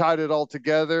great and tied it all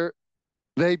together,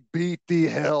 they beat the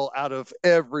hell out of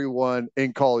everyone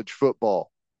in college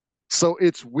football. So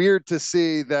it's weird to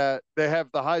see that they have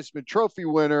the Heisman Trophy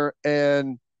winner,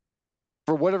 and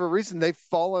for whatever reason, they've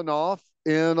fallen off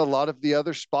in a lot of the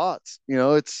other spots.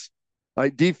 It's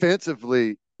like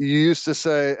defensively, you used to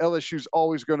say LSU's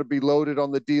always going to be loaded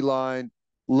on the D line,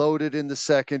 loaded in the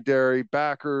secondary,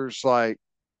 backers like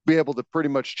be able to pretty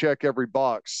much check every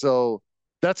box. So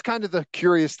that's kind of the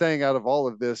curious thing out of all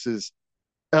of this is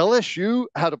LSU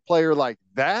had a player like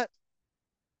that,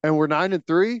 and we're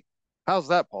 9-3. How's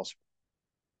that possible?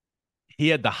 He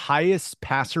had the highest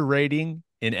passer rating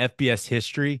in FBS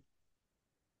history,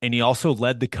 and he also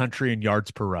led the country in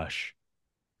yards per rush.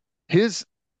 And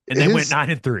they went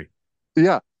 9-3.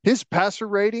 Yeah, his passer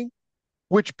rating,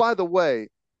 which by the way,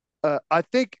 I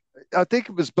think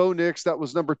it was Bo Nix that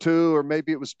was number 2, or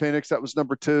maybe it was Penix that was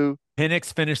number 2.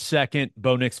 Penix finished second.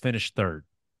 Bo Nix finished third.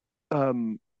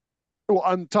 Well,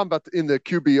 I'm talking about in the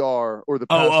QBR or the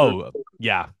passer.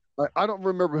 Yeah. I don't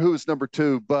remember who was number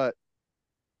 2, but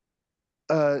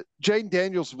Jayden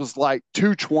Daniels was like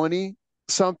 220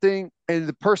 something, and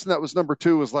the person that was number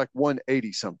 2 was like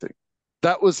 180 something.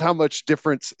 That was how much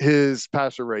difference his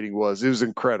passer rating was. It was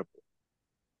incredible.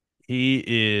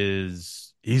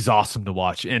 He's awesome to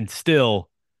watch. And still,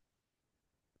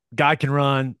 guy can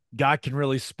run, guy can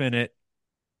really spin it.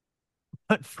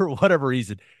 But for whatever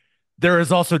reason, there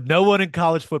is also no one in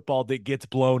college football that gets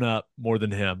blown up more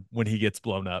than him when he gets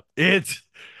blown up. And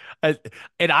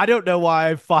I don't know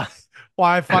why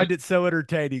I find it so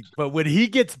entertaining, but when he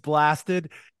gets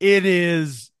blasted,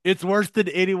 it's worse than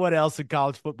anyone else in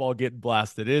college football getting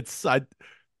blasted. It's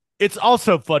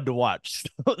also fun to watch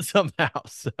somehow.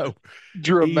 So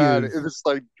dramatic.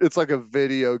 It's like a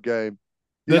video game.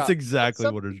 That's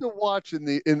exactly what it is. To watch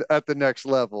at the next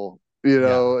level,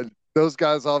 and those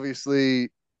guys obviously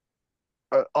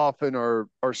often are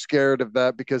scared of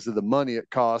that because of the money it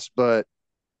costs, but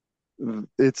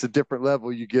it's a different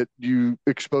level. You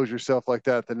expose yourself like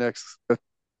that the next,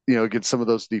 against some of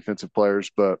those defensive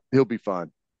players, but he'll be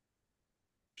fine.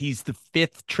 He's the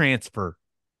 5th transfer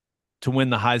to win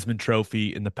the Heisman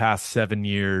Trophy in the past 7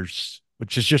 years,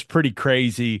 which is just pretty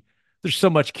crazy. There's so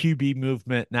much QB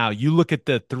movement. Now, you look at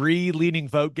the 3 leading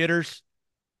vote getters,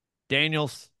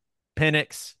 Daniels,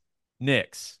 Penix,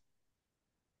 Nix,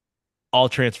 all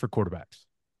transfer quarterbacks.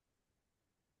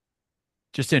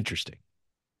 Just interesting.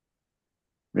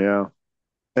 Yeah.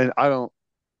 And I don't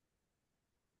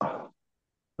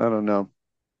know.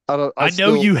 I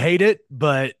know you hate it,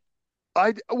 but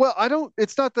I don't,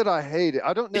 it's not that I hate it.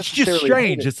 I don't necessarily. It's just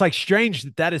strange. It's like strange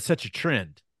that is such a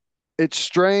trend. It's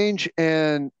strange.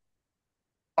 And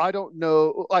I don't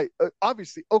know. Like,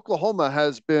 obviously Oklahoma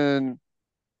has been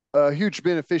a huge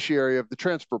beneficiary of the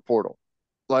transfer portal.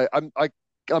 Like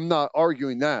I'm not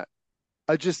arguing that.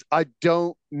 I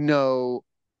don't know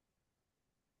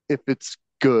if it's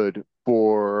good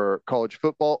for college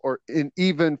football or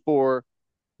even for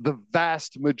the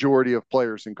vast majority of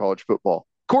players in college football.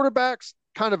 Quarterbacks,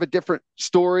 kind of a different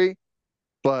story,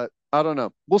 but I don't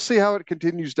know. We'll see how it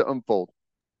continues to unfold.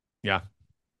 Yeah,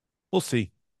 we'll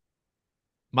see.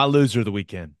 My loser of the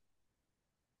weekend,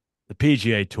 the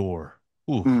PGA Tour.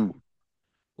 Ooh, Mm.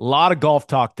 a lot of golf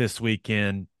talk this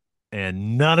weekend,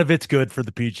 and none of it's good for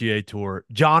the PGA Tour.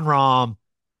 Jon Rahm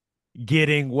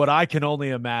getting what I can only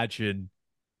imagine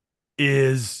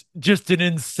is just an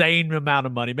insane amount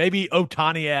of money, maybe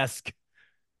Ohtani-esque,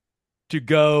 to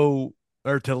go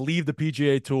or to leave the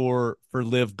PGA Tour for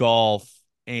Live Golf.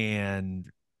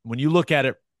 And when you look at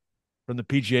it from the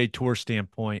PGA Tour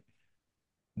standpoint,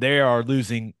 they are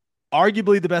losing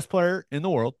arguably the best player in the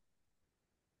world.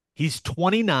 He's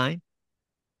 29.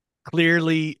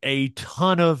 Clearly, a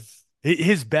ton of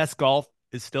his best golf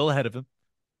is still ahead of him.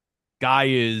 Guy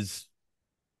is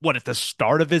what, at the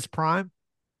start of his prime?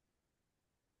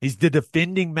 He's the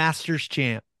defending Masters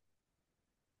champ,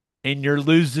 and you're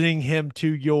losing him to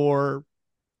your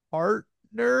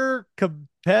partner,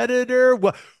 competitor.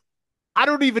 Well, I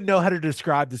don't even know how to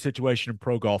describe the situation in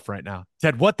pro golf right now.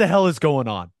 Ted, what the hell is going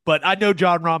on? But I know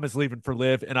Jon Rahm is leaving for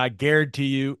Live, and I guarantee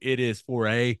you it is for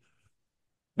a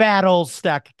fat old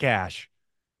stack of cash.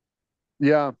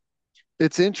 Yeah,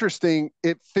 it's interesting.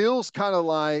 It feels kind of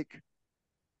like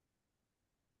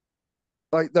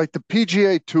the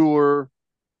PGA Tour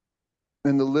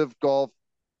and the Live Golf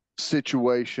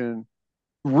situation.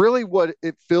 Really, what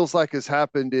it feels like has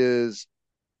happened is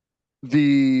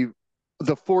the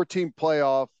the 14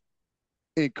 playoff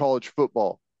in college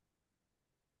football.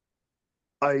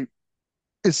 I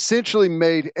essentially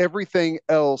made everything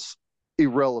else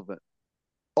irrelevant.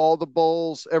 All the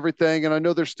bowls, everything, and I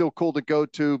know they're still cool to go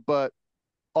to, but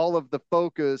all of the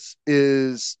focus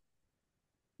is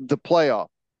the playoff.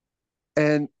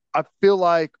 And I feel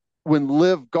like when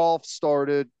Live Golf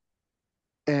started,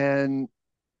 and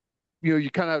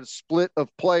you kind of have a split of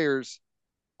players,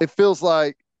 it feels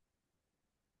like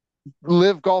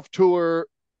Live Golf Tour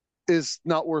is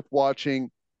not worth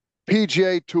watching.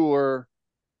 PGA Tour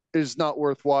is not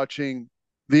worth watching.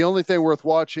 The only thing worth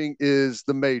watching is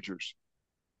the majors,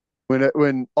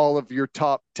 when all of your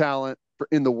top talent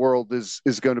in the world is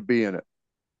going to be in it.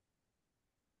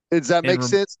 Does that make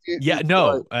sense? Yeah,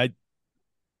 no,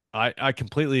 I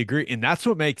completely agree, and that's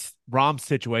what makes Rahm's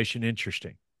situation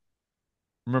interesting.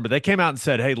 Remember, they came out and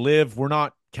said, "Hey, Live, we're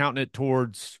not counting it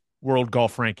towards world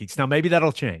golf rankings." Now, maybe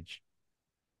that'll change,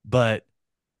 but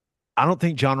I don't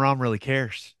think Jon Rahm really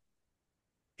cares.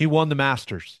 He won the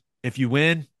Masters. If you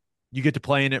win, you get to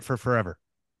play in it for forever.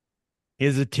 He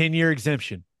has a 10-year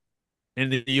exemption in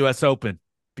the U.S. Open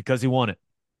because he won it.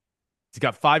 He's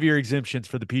got 5-year exemptions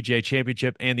for the PGA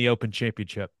Championship and the Open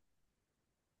Championship.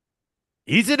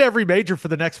 He's in every major for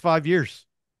the next 5 years.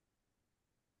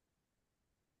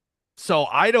 So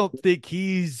I don't think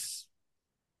he's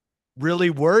really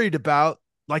worried about,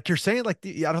 like you're saying, I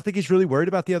don't think he's really worried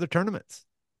about the other tournaments.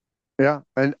 Yeah,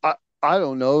 and I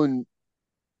don't know, and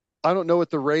I don't know what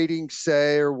the ratings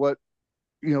say or what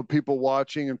people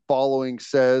watching and following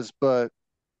says, but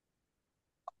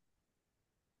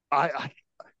I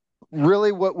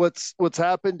really what's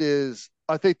happened is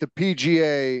I think the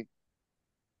PGA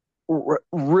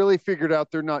really figured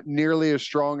out they're not nearly as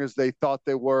strong as they thought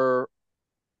they were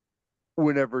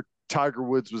whenever Tiger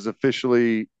Woods was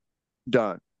officially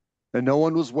done. And no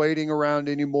one was waiting around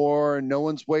anymore, and no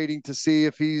one's waiting to see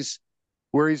if he's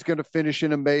where he's going to finish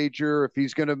in a major, if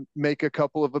he's going to make a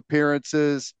couple of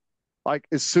appearances. Like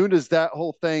as soon as that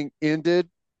whole thing ended,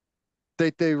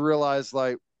 they realized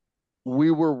like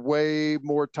we were way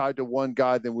more tied to one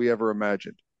guy than we ever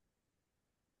imagined.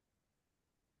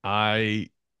 I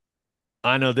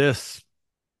I know this.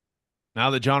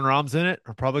 Now that Jon Rahm's in it,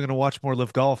 we're probably going to watch more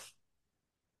Live Golf.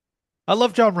 I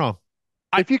love Jon Rahm.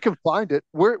 I If you can find it,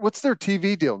 what's their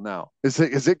TV deal now? Has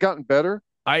it gotten better?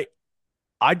 I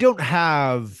I don't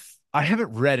have I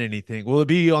haven't read anything. Will it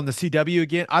be on the CW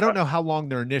again? I don't know how long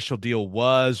their initial deal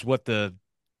was, what the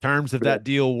terms of Yeah. that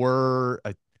deal were.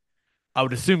 I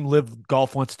would assume Live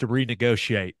Golf wants to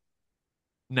renegotiate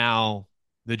now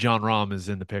that Jon Rahm is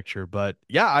in the picture. But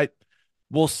yeah, I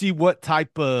we'll see what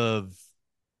type of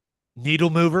needle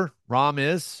mover Rahm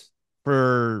is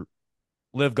for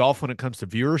Live Golf when it comes to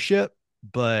viewership.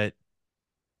 But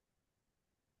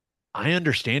I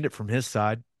understand it from his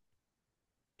side.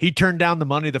 He turned down the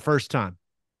money the first time.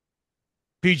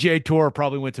 PGA Tour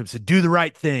probably went to him and said, do the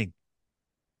right thing.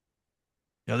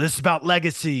 This is about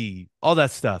legacy, all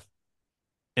that stuff.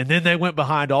 And then they went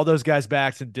behind all those guys'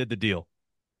 backs and did the deal.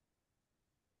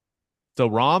 So,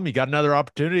 Rahm, you got another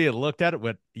opportunity and looked at it,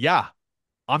 went, yeah,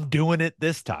 I'm doing it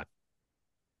this time.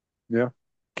 Yeah.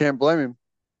 Can't blame him.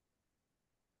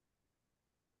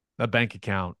 A bank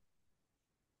account.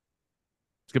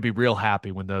 It's gonna be real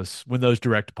happy when those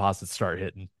direct deposits start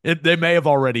hitting. They may have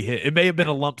already hit. It may have been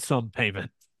a lump sum payment,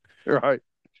 Right.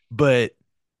 but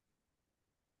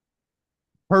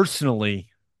personally,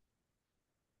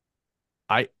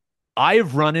 I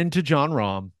have run into John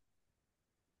Rahm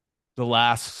the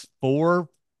last 4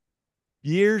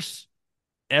 years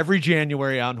every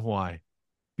January out in Hawaii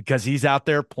because he's out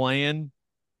there playing.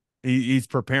 He's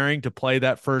preparing to play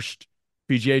that first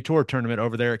PGA Tour tournament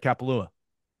over there at Kapalua.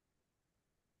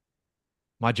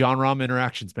 My John Rahm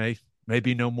interactions may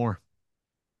be no more.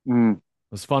 Mm. It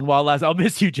was fun while it lasted. I'll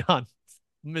miss you, John. I'll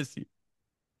miss you.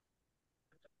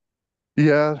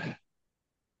 Yeah.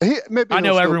 Maybe I know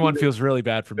he'll still everyone be feels really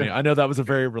bad for me. I know that was a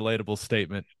very relatable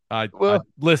statement. Well-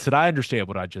 Listen, I understand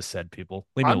what I just said, people.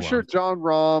 Leave me I'm alone. sure John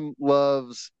Rahm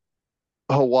loves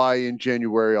Hawaii in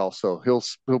January also. He'll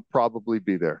probably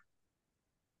be there.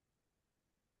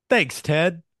 Thanks,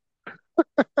 Ted.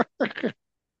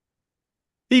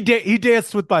 He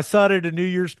danced with my son at a New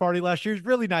Year's party last year. He's a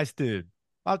really nice dude.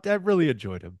 I really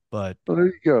enjoyed him, but Well, there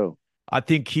you go. I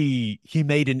think he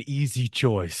made an easy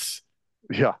choice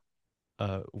Yeah.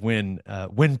 when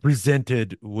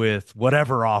presented with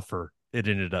whatever offer it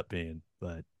ended up being,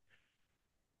 but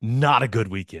not a good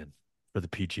weekend for the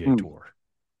PGA Tour.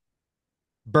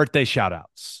 Birthday shout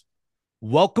outs.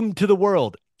 Welcome to the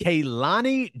world,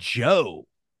 Kaylani Joe.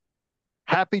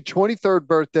 Happy 23rd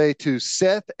birthday to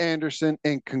Seth Anderson,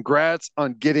 and congrats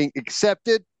on getting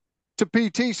accepted to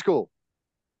PT school.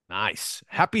 Nice.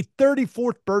 Happy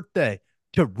 34th birthday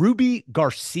to Ruby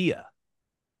Garcia.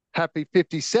 Happy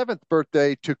 57th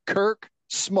birthday to Kirk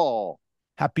Small.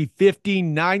 Happy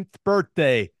 59th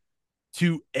birthday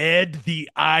to Ed the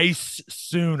Ice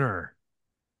Sooner.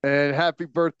 And happy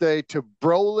birthday to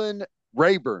Brolin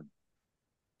Rayburn.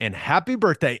 And happy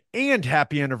birthday and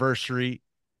happy anniversary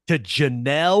to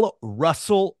Janelle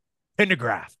Russell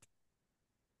Pendergraft.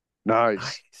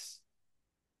 Nice.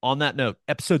 On that note,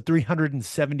 episode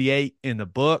 378 in the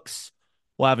books.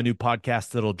 We'll have a new podcast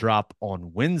that'll drop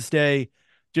on Wednesday.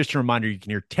 Just a reminder, you can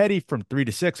hear Teddy from 3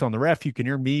 to 6 on the ref. You can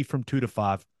hear me from 2 to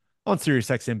 5 on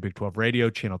SiriusXM Big 12 Radio,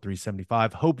 channel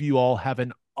 375. Hope you all have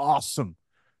an awesome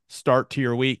start to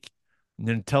your week. And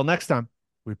until next time,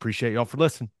 we appreciate y'all for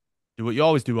listening. Do what you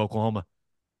always do, Oklahoma.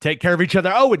 Take care of each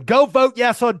other. Oh, and go vote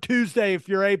yes on Tuesday if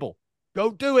you're able. Go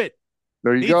do it.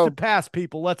 There you Needs go. to pass,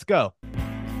 people. Let's go.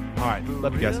 All right.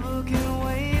 Love you guys. Looking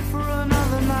away for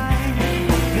another night,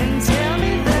 then tell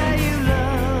me that you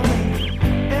love me,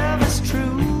 if it's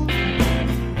true.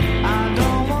 I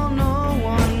don't want no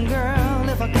one, girl,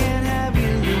 if I can't have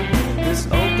you. This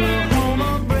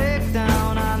Oklahoma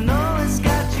breakdown, I know it's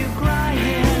got you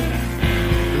crying.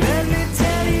 Let me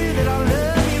tell you that I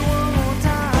love you one more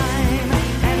time,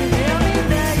 and tell me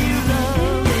that you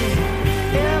love me,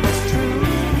 if it's true.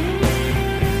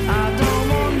 I don't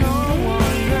want no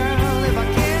one, girl, if I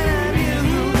can't have you.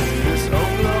 This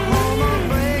Oklahoma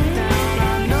breakdown,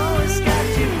 I know it's got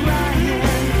you crying.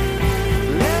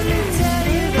 Let me tell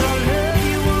you that I love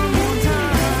you one more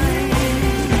time.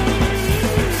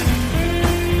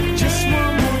 Just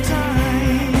one more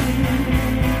time.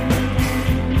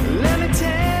 Let me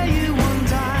tell you one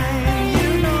time,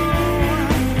 you know.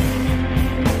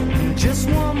 Just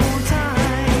one more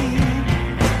time.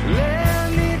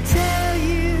 Let me tell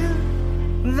you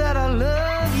that I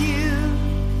love you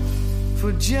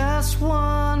for just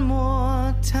one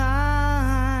more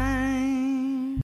time.